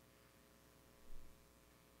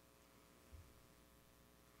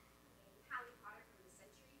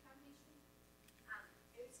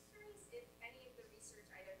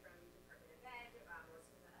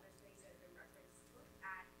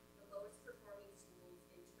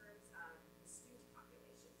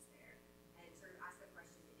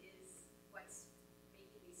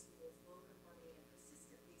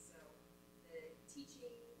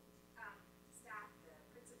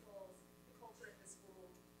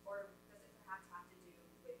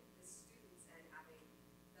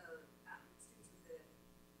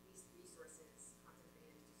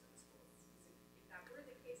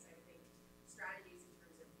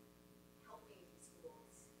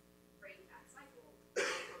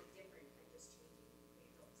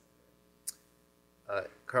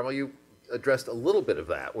 Carmel, you addressed a little bit of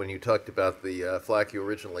that when you talked about the flack you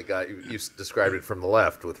originally got. You described it from the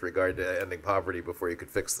left with regard to ending poverty before you could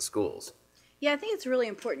fix the schools. Yeah, I think it's a really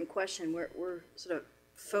important question. We're sort of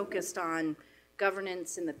focused on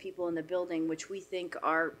governance and the people in the building, which we think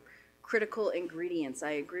are critical ingredients.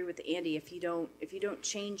 I agree with Andy. If you don't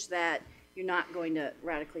change that, you're not going to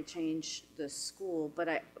radically change the school. But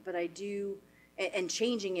I do. And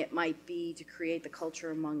changing it might be to create the culture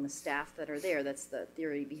among the staff that are there. That's the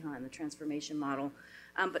theory behind the transformation model.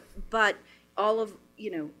 But all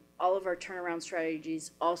all of our turnaround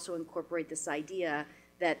strategies also incorporate this idea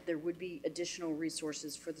that there would be additional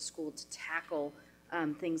resources for the school to tackle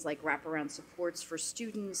things like wraparound supports for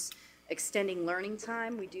students, extending learning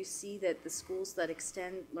time. We do see that the schools that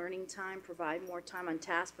extend learning time provide more time on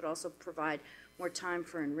task, but also provide more time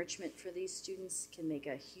for enrichment for these students, can make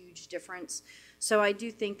a huge difference. So I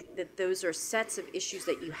do think that those are sets of issues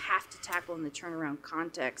that you have to tackle in the turnaround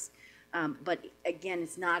context. But again,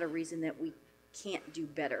 it's not a reason that we can't do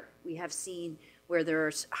better. We have seen where there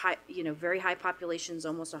are high, very high populations,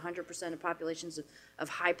 almost 100% of populations of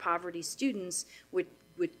high poverty students with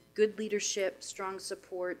good leadership, strong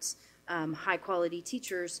supports, high quality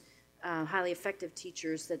teachers, highly effective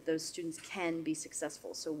teachers, that those students can be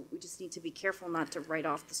successful. So we just need to be careful not to write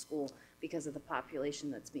off the school because of the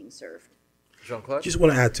population that's being served. Jean-Claude? Just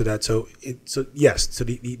want to add to that. So yes. So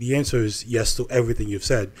the answer is yes to everything you've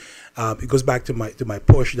said. It goes back to my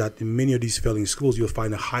push that in many of these failing schools, you'll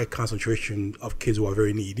find a high concentration of kids who are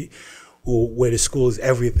very needy, where the school is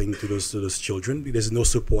everything to those children. There's no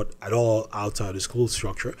support at all outside the school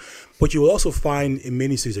structure. But you will also find in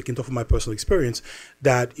many cities, I can talk from my personal experience,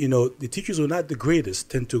 that the teachers who are not the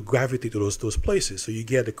greatest tend to gravitate to those places. So you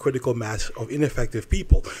get a critical mass of ineffective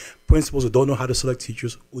people, principals who don't know how to select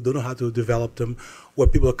teachers, who don't know how to develop them, where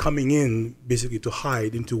people are coming in basically to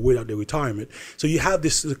hide and to wait out their retirement. So you have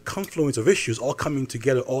this confluence of issues all coming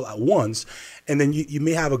together all at once, and then you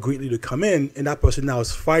may have a great leader come in, and that person now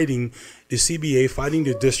is fighting the CBA, fighting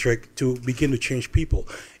the district to begin to change people.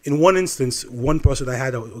 In one instance, one person I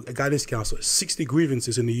had, a guidance counselor, 60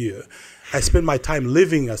 grievances in a year. I spent my time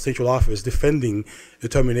living at central office defending the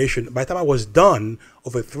termination. By the time I was done,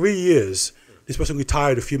 over 3 years, this person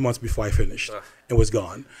retired a few months before I finished and was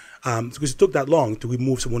gone. Because it took that long to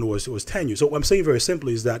remove someone who was tenured. So what I'm saying very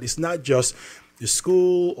simply is that it's not just the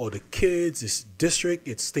school or the kids, it's district,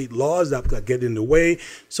 it's state laws that get in the way.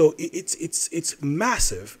 So it's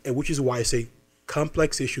massive, and which is why I say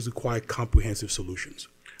complex issues require comprehensive solutions.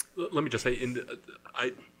 Let me just say,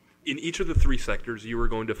 in each of the three sectors, you are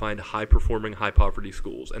going to find high-performing, high-poverty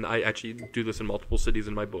schools. And I actually do this in multiple cities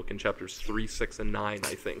in my book, in chapters 3, 6, and 9,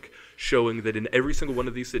 I think, showing that in every single one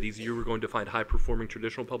of these cities, you are going to find high-performing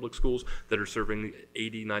traditional public schools that are serving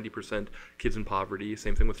 80, 90% kids in poverty.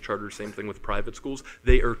 Same thing with charters, same thing with private schools.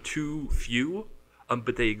 They are too few,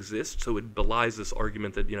 but they exist, so it belies this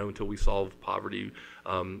argument that, until we solve poverty,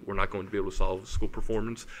 we're not going to be able to solve school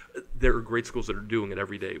performance. There are great schools that are doing it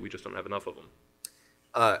every day. We just don't have enough of them.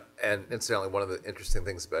 And incidentally, one of the interesting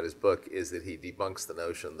things about his book is that he debunks the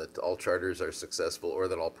notion that all charters are successful or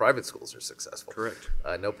that all private schools are successful. Correct.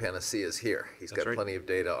 No panaceas here. He's got plenty of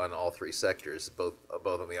data on all three sectors, both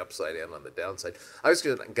on the upside and on the downside. I was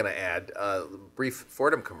going to add a brief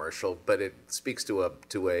Fordham commercial, but it speaks to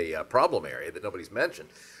a problem area that nobody's mentioned,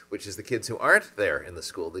 which is the kids who aren't there in the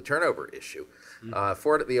school, the turnover issue.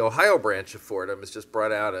 The Ohio branch of Fordham has just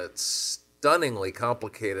brought out a stunningly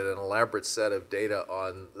complicated and elaborate set of data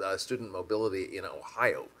on student mobility in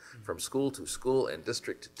Ohio, from school to school and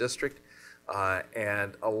district to district.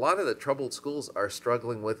 And a lot of the troubled schools are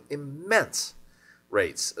struggling with immense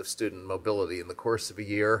rates of student mobility in the course of a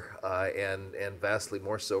year, and vastly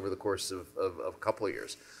more so over the course of a couple of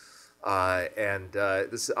years.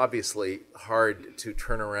 This is obviously hard to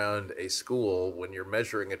turn around a school when you're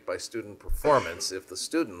measuring it by student performance if the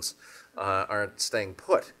students aren't staying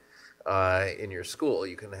put in your school.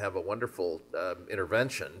 You can have a wonderful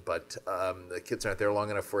intervention, but the kids aren't there long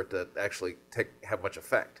enough for it to actually have much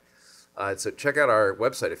effect. So check out our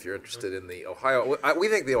website if you're interested in the Ohio. We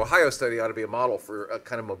think the Ohio study ought to be a model for a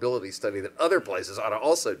kind of mobility study that other places ought to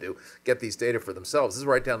also do, get these data for themselves. This is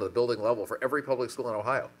right down to the building level for every public school in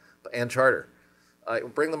Ohio and charter.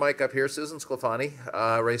 Bring the mic up here. Susan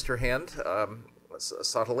Sclafani raised her hand.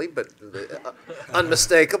 Subtly, but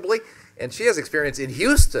unmistakably. And she has experience in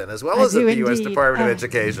Houston as well as at the U.S. Department of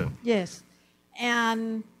Education. Yes.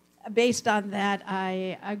 And based on that,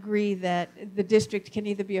 I agree that the district can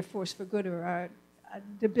either be a force for good or a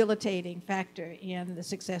debilitating factor in the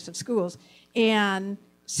success of schools. And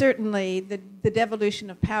certainly the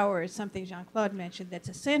devolution of power is something Jean-Claude mentioned that's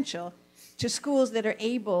essential to schools that are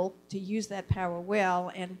able to use that power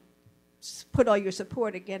well and put all your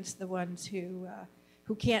support against the ones who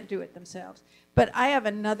can't do it themselves. But I have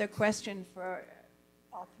another question for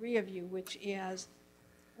all three of you, which is,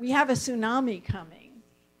 we have a tsunami coming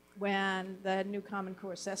when the new Common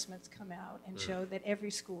Core assessments come out and show that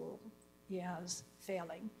every school is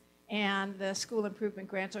failing, and the school improvement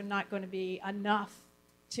grants are not going to be enough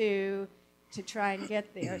to try and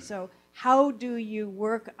get there. So how do you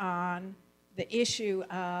work on the issue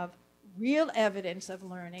of real evidence of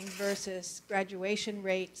learning versus graduation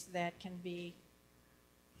rates that can be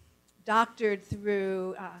doctored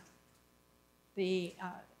through the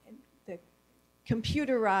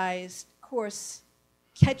computerized course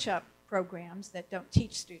catch-up programs that don't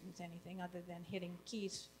teach students anything other than hitting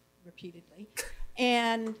keys repeatedly,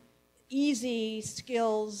 and easy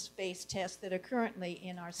skills-based tests that are currently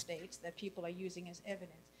in our states that people are using as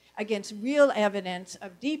evidence against real evidence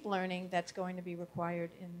of deep learning that's going to be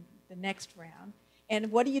required in the next round.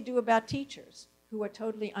 And what do you do about teachers who are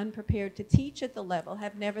totally unprepared to teach at the level,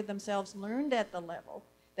 have never themselves learned at the level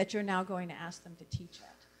that you're now going to ask them to teach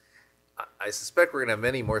at? I suspect we're going to have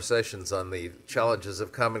many more sessions on the challenges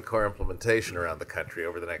of Common Core implementation around the country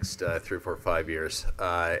over the next 3, 4, 5 years.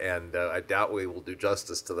 And I doubt we will do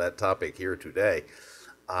justice to that topic here today.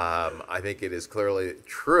 I think it is clearly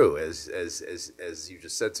true, as you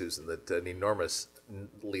just said, Susan, that an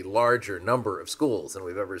enormously larger number of schools than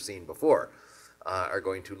we've ever seen before are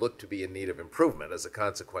going to look to be in need of improvement as a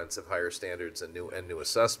consequence of higher standards and new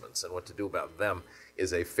assessments. And what to do about them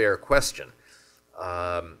is a fair question.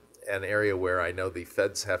 An area where I know the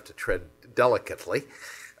feds have to tread delicately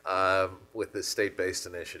with this state-based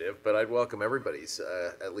initiative, but I'd welcome everybody's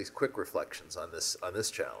at least quick reflections on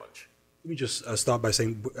this challenge. Let me just start by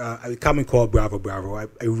saying, Common Core, bravo, bravo. I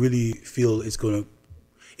really feel it's going to,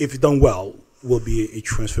 if it's done well, will be a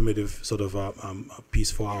transformative sort of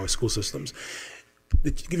piece for our school systems.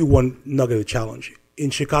 To give you one nugget of challenge, in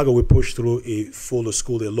Chicago, we pushed through a fuller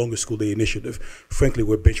school day, longer school day initiative. Frankly,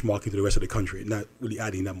 we're benchmarking to the rest of the country, not really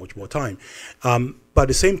adding that much more time. But at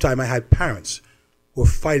the same time, I had parents who were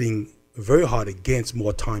fighting very hard against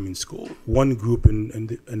more time in school. One group in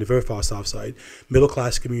the very far south side,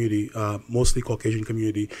 middle-class community, mostly Caucasian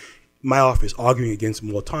community, my office arguing against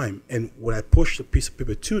more time. And when I pushed a piece of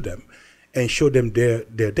paper to them and showed them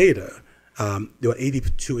their data, they were 80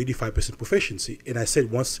 to 85% proficiency. And I said,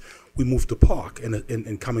 once we move to Park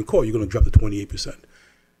and Common Core, you're going to drop to 28%.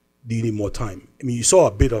 Do you need more time? I mean, you saw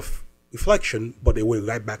a bit of reflection, but they went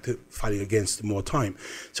right back to fighting against more time.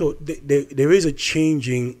 So there is a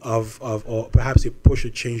changing or perhaps a push to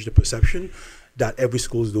change the perception that every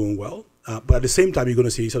school is doing well. But at the same time, you're going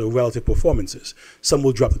to see sort of relative performances. Some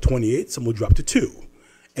will drop to 28, some will drop to 2.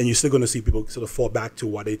 And you're still going to see people sort of fall back to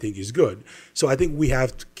what they think is good. So I think we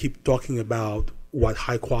have to keep talking about what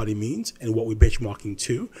high quality means and what we're benchmarking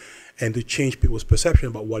to, and to change people's perception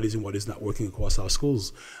about what is and what is not working across our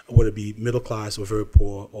schools, whether it be middle class or very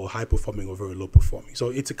poor or high performing or very low performing. So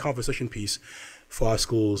it's a conversation piece for our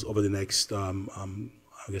schools over the next, I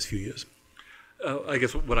guess, few years. I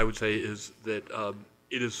guess what I would say is that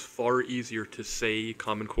it is far easier to say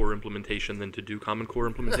Common Core implementation than to do Common Core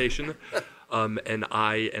implementation. And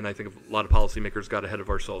I think a lot of policymakers got ahead of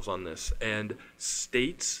ourselves on this. And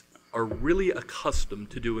states are really accustomed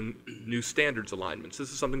to doing new standards alignments. This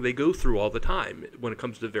is something they go through all the time when it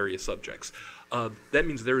comes to various subjects. That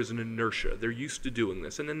means there is an inertia. They're used to doing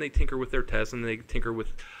this. And then they tinker with their tests, and they tinker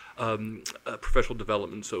with professional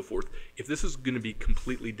development and so forth. If this is going to be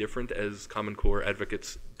completely different, as Common Core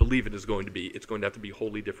advocates believe it is going to be, it's going to have to be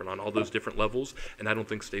wholly different on all those different levels, and I don't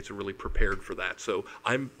think states are really prepared for that. So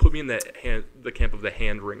put me in the camp of the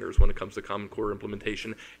hand-wringers when it comes to Common Core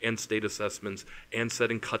implementation and state assessments and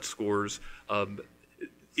setting cut scores.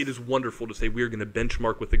 It is wonderful to say we're going to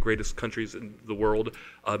benchmark with the greatest countries in the world.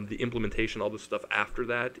 The implementation, all the stuff after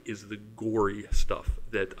that, is the gory stuff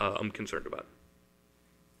that I'm concerned about.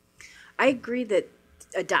 I agree that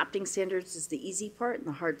adopting standards is the easy part, and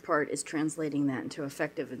the hard part is translating that into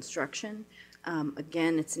effective instruction.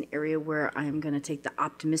 Again, it's an area where I'm going to take the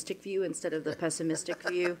optimistic view instead of the pessimistic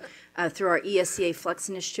view. Through our ESCA Flex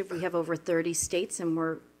initiative, we have over 30 states, and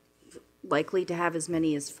we're likely to have as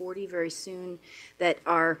many as 40 very soon that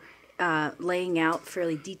are laying out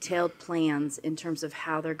fairly detailed plans in terms of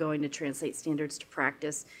how they're going to translate standards to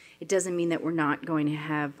practice. It doesn't mean that we're not going to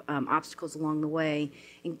have obstacles along the way,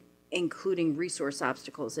 including resource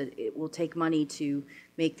obstacles. It will take money to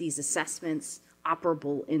make these assessments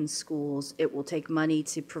operable in schools. It will take money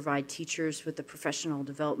to provide teachers with the professional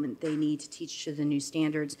development they need to teach to the new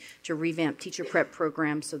standards, to revamp teacher prep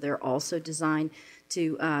programs so they're also designed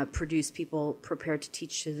to produce people prepared to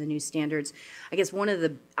teach to the new standards. I guess one of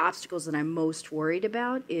the obstacles that I'm most worried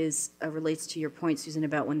about is relates to your point, Susan,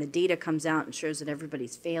 about when the data comes out and shows that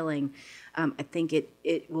everybody's failing. I think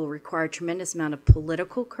it will require a tremendous amount of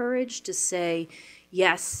political courage to say,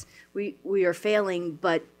 yes, we are failing,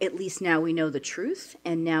 but at least now we know the truth,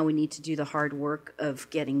 and now we need to do the hard work of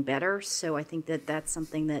getting better. So I think that that's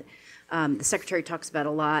something that the Secretary talks about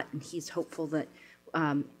a lot, and he's hopeful that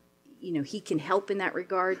he can help in that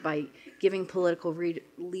regard by giving political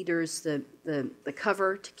leaders the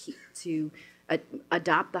cover to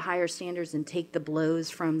adopt the higher standards and take the blows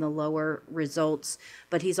from the lower results.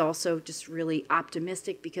 But he's also just really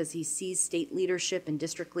optimistic because he sees state leadership and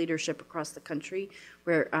district leadership across the country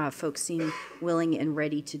where folks seem willing and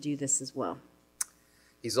ready to do this as well.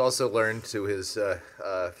 He's also learned to his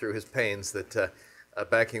through his pains that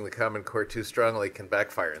backing the Common Core too strongly can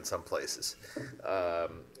backfire in some places,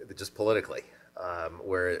 just politically,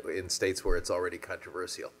 where in states where it's already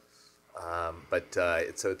controversial. But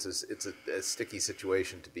it's a sticky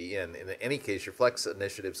situation to be in. In any case, your Flex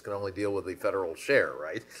initiatives can only deal with the federal share,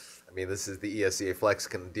 right? I mean, this is the ESEA Flex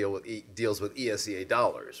deals with ESEA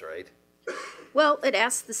dollars, right? Well, it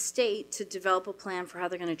asks the state to develop a plan for how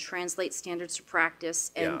they're going to translate standards to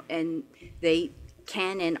practice, and they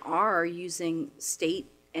can and are using state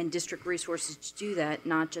and district resources to do that,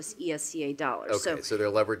 not just ESEA dollars. Okay, so they're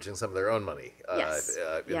leveraging some of their own money Yes.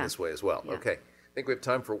 in this way as well. Yeah. Okay, I think we have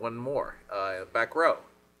time for one more. Back row.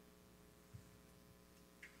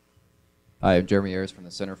 Hi, I'm Jeremy Ayers from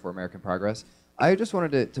the Center for American Progress. I just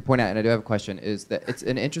wanted to point out, and I do have a question, is that it's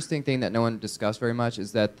an interesting thing that no one discussed very much,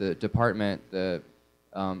 is that the department, the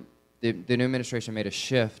new administration made a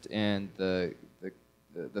shift in the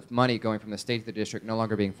money going from the state to the district no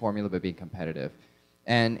longer being formula but being competitive.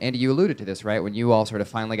 And Andy, you alluded to this, right? When you all sort of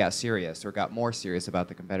finally got serious or got more serious about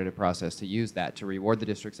the competitive process, to use that to reward the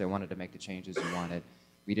districts that wanted to make the changes you wanted.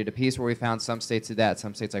 We did a piece where we found some states did that.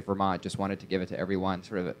 Some states like Vermont just wanted to give it to everyone,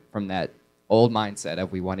 sort of from that old mindset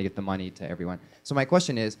of we want to get the money to everyone. So my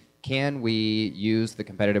question is, can we use the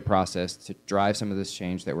competitive process to drive some of this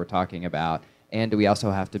change that we're talking about? And do we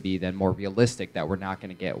also have to be then more realistic that we're not going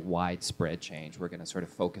to get widespread change? We're going to sort of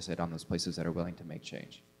focus it on those places that are willing to make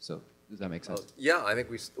change. So does that make sense? Yeah, I think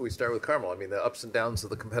we start with Carmel. I mean, the ups and downs of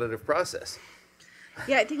the competitive process.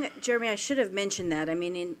 Yeah, I think that, Jeremy, I should have mentioned that. I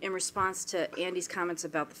mean, in response to Andy's comments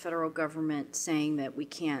about the federal government saying that we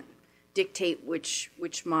can't dictate which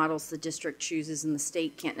models the district chooses and the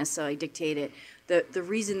state can't necessarily dictate it. The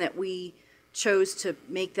reason that we chose to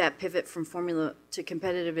make that pivot from formula to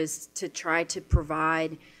competitive is to try to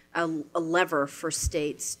provide a lever for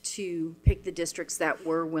states to pick the districts that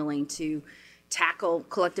were willing to tackle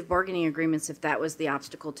collective bargaining agreements if that was the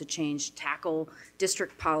obstacle to change, tackle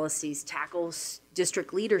district policies, tackle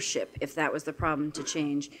district leadership if that was the problem to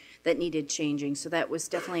change that needed changing. So that was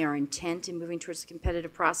definitely our intent in moving towards the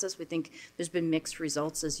competitive process. We think there's been mixed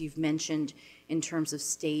results, as you've mentioned, in terms of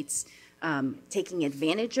states taking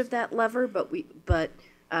advantage of that lever, but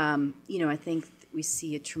I think we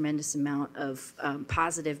see a tremendous amount of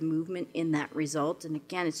positive movement in that result. And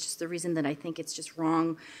again, it's just the reason that I think it's just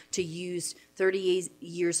wrong to use 38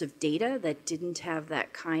 years of data that didn't have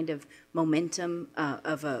that kind of momentum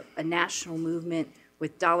of a national movement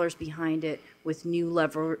with dollars behind it, with new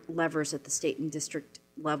levers at the state and district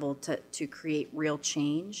level to create real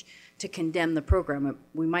change, to condemn the program.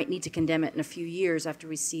 We might need to condemn it in a few years after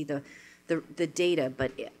we see the data,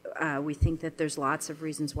 but we think that there's lots of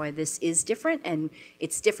reasons why this is different, and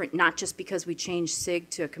it's different not just because we changed SIG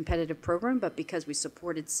to a competitive program, but because we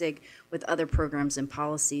supported SIG with other programs and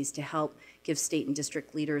policies to help give state and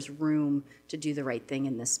district leaders room to do the right thing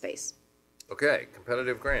in this space. Okay,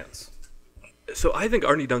 competitive grants. So I think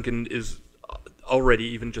Arne Duncan is already,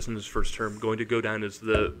 even just in his first term, going to go down as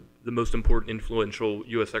the most important, influential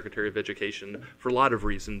U.S. Secretary of Education for a lot of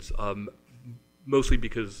reasons. Mostly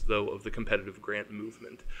because, though, of the competitive grant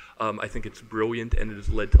movement. I think it's brilliant, and it has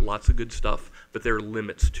led to lots of good stuff, but there are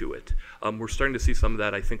limits to it. We're starting to see some of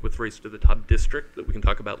that, I think, with Race to the Top District that we can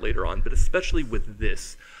talk about later on, but especially with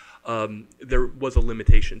this, there was a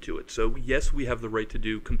limitation to it. So, yes, we have the right to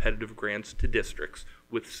do competitive grants to districts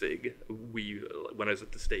with SIG, when I was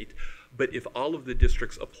at the state, but if all of the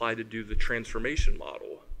districts apply to do the transformation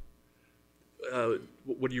model,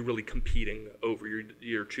 what are you really competing over?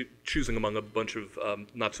 You're choosing among a bunch of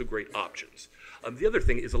not so great options. The other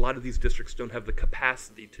thing is a lot of these districts don't have the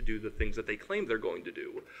capacity to do the things that they claim they're going to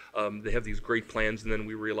do. They have these great plans, and then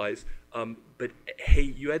we realize, but hey,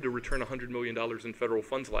 you had to return $100 million in federal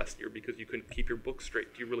funds last year because you couldn't keep your books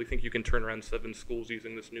straight. Do you really think you can turn around 7 schools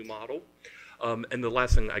using this new model? And the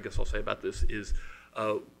last thing I guess I'll say about this is,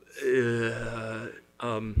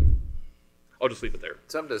 I'll just leave it there.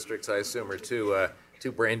 Some districts, I assume, are too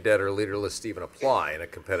brain dead or leaderless to even apply in a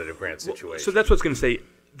competitive grant situation. So that's what I was going to say.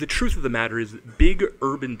 The truth of the matter is big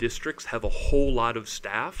urban districts have a whole lot of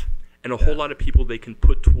staff and a whole lot of people they can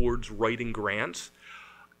put towards writing grants.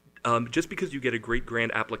 Just because you get a great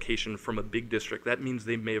grant application from a big district, that means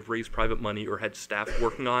they may have raised private money or had staff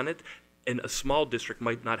working on it. And a small district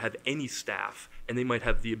might not have any staff, and they might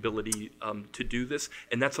have the ability to do this.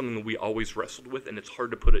 And that's something that we always wrestled with, and it's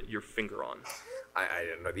hard to put your finger on. I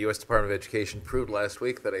don't know, the U.S. Department of Education proved last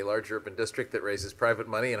week that a large urban district that raises private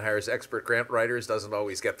money and hires expert grant writers doesn't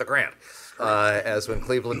always get the grant, as when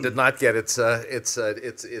Cleveland did not get its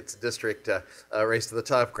district Race to the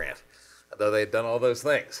Top grant, though they had done all those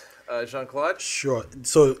things. Jean-Claude? Sure.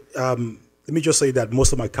 So let me just say that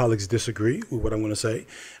most of my colleagues disagree with what I'm going to say.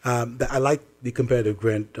 That I like the competitive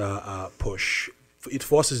grant push. It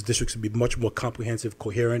forces districts to be much more comprehensive,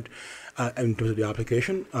 coherent in terms of the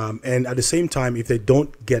application. And at the same time, if they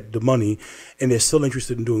don't get the money and they're still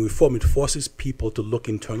interested in doing reform, it forces people to look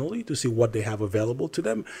internally to see what they have available to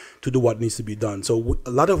them to do what needs to be done. So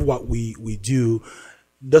a lot of what we do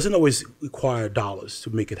doesn't always require dollars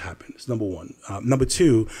to make it happen. It's number one. Number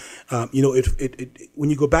two, when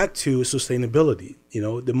you go back to sustainability,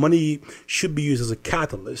 the money should be used as a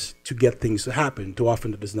catalyst to get things to happen. Too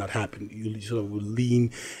often it does not happen. You sort of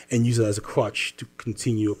lean and use it as a crutch to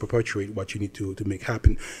continue or perpetuate what you need to make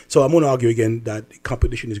happen. So I'm going to argue again that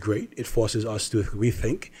competition is great. It forces us to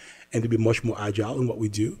rethink and to be much more agile in what we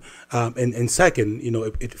do. And second,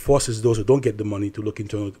 it forces those who don't get the money to look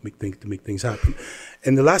internally to make things happen.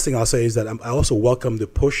 And the last thing I'll say is that I also welcome the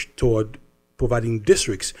push toward providing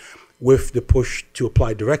districts with the push to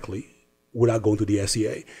apply directly without going to the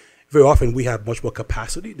SEA. Very often we have much more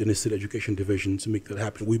capacity than the state education division to make that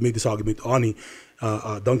happen. We made this argument to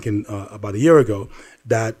Arnie Duncan about a year ago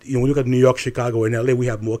that when you look at New York, Chicago, and LA, we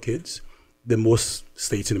have more kids than most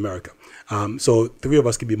states in America. So three of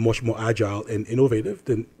us can be much more agile and innovative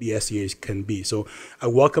than the SEAs can be. So I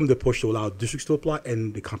welcome the push to allow districts to apply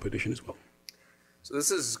and the competition as well. So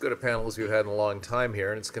this is as good a panel as we've had in a long time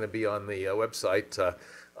here, and it's going to be on the website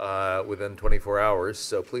within 24 hours.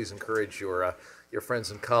 So please encourage your friends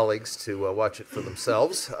and colleagues to watch it for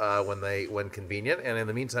themselves when convenient. And in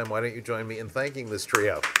the meantime, why don't you join me in thanking this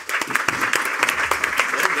trio?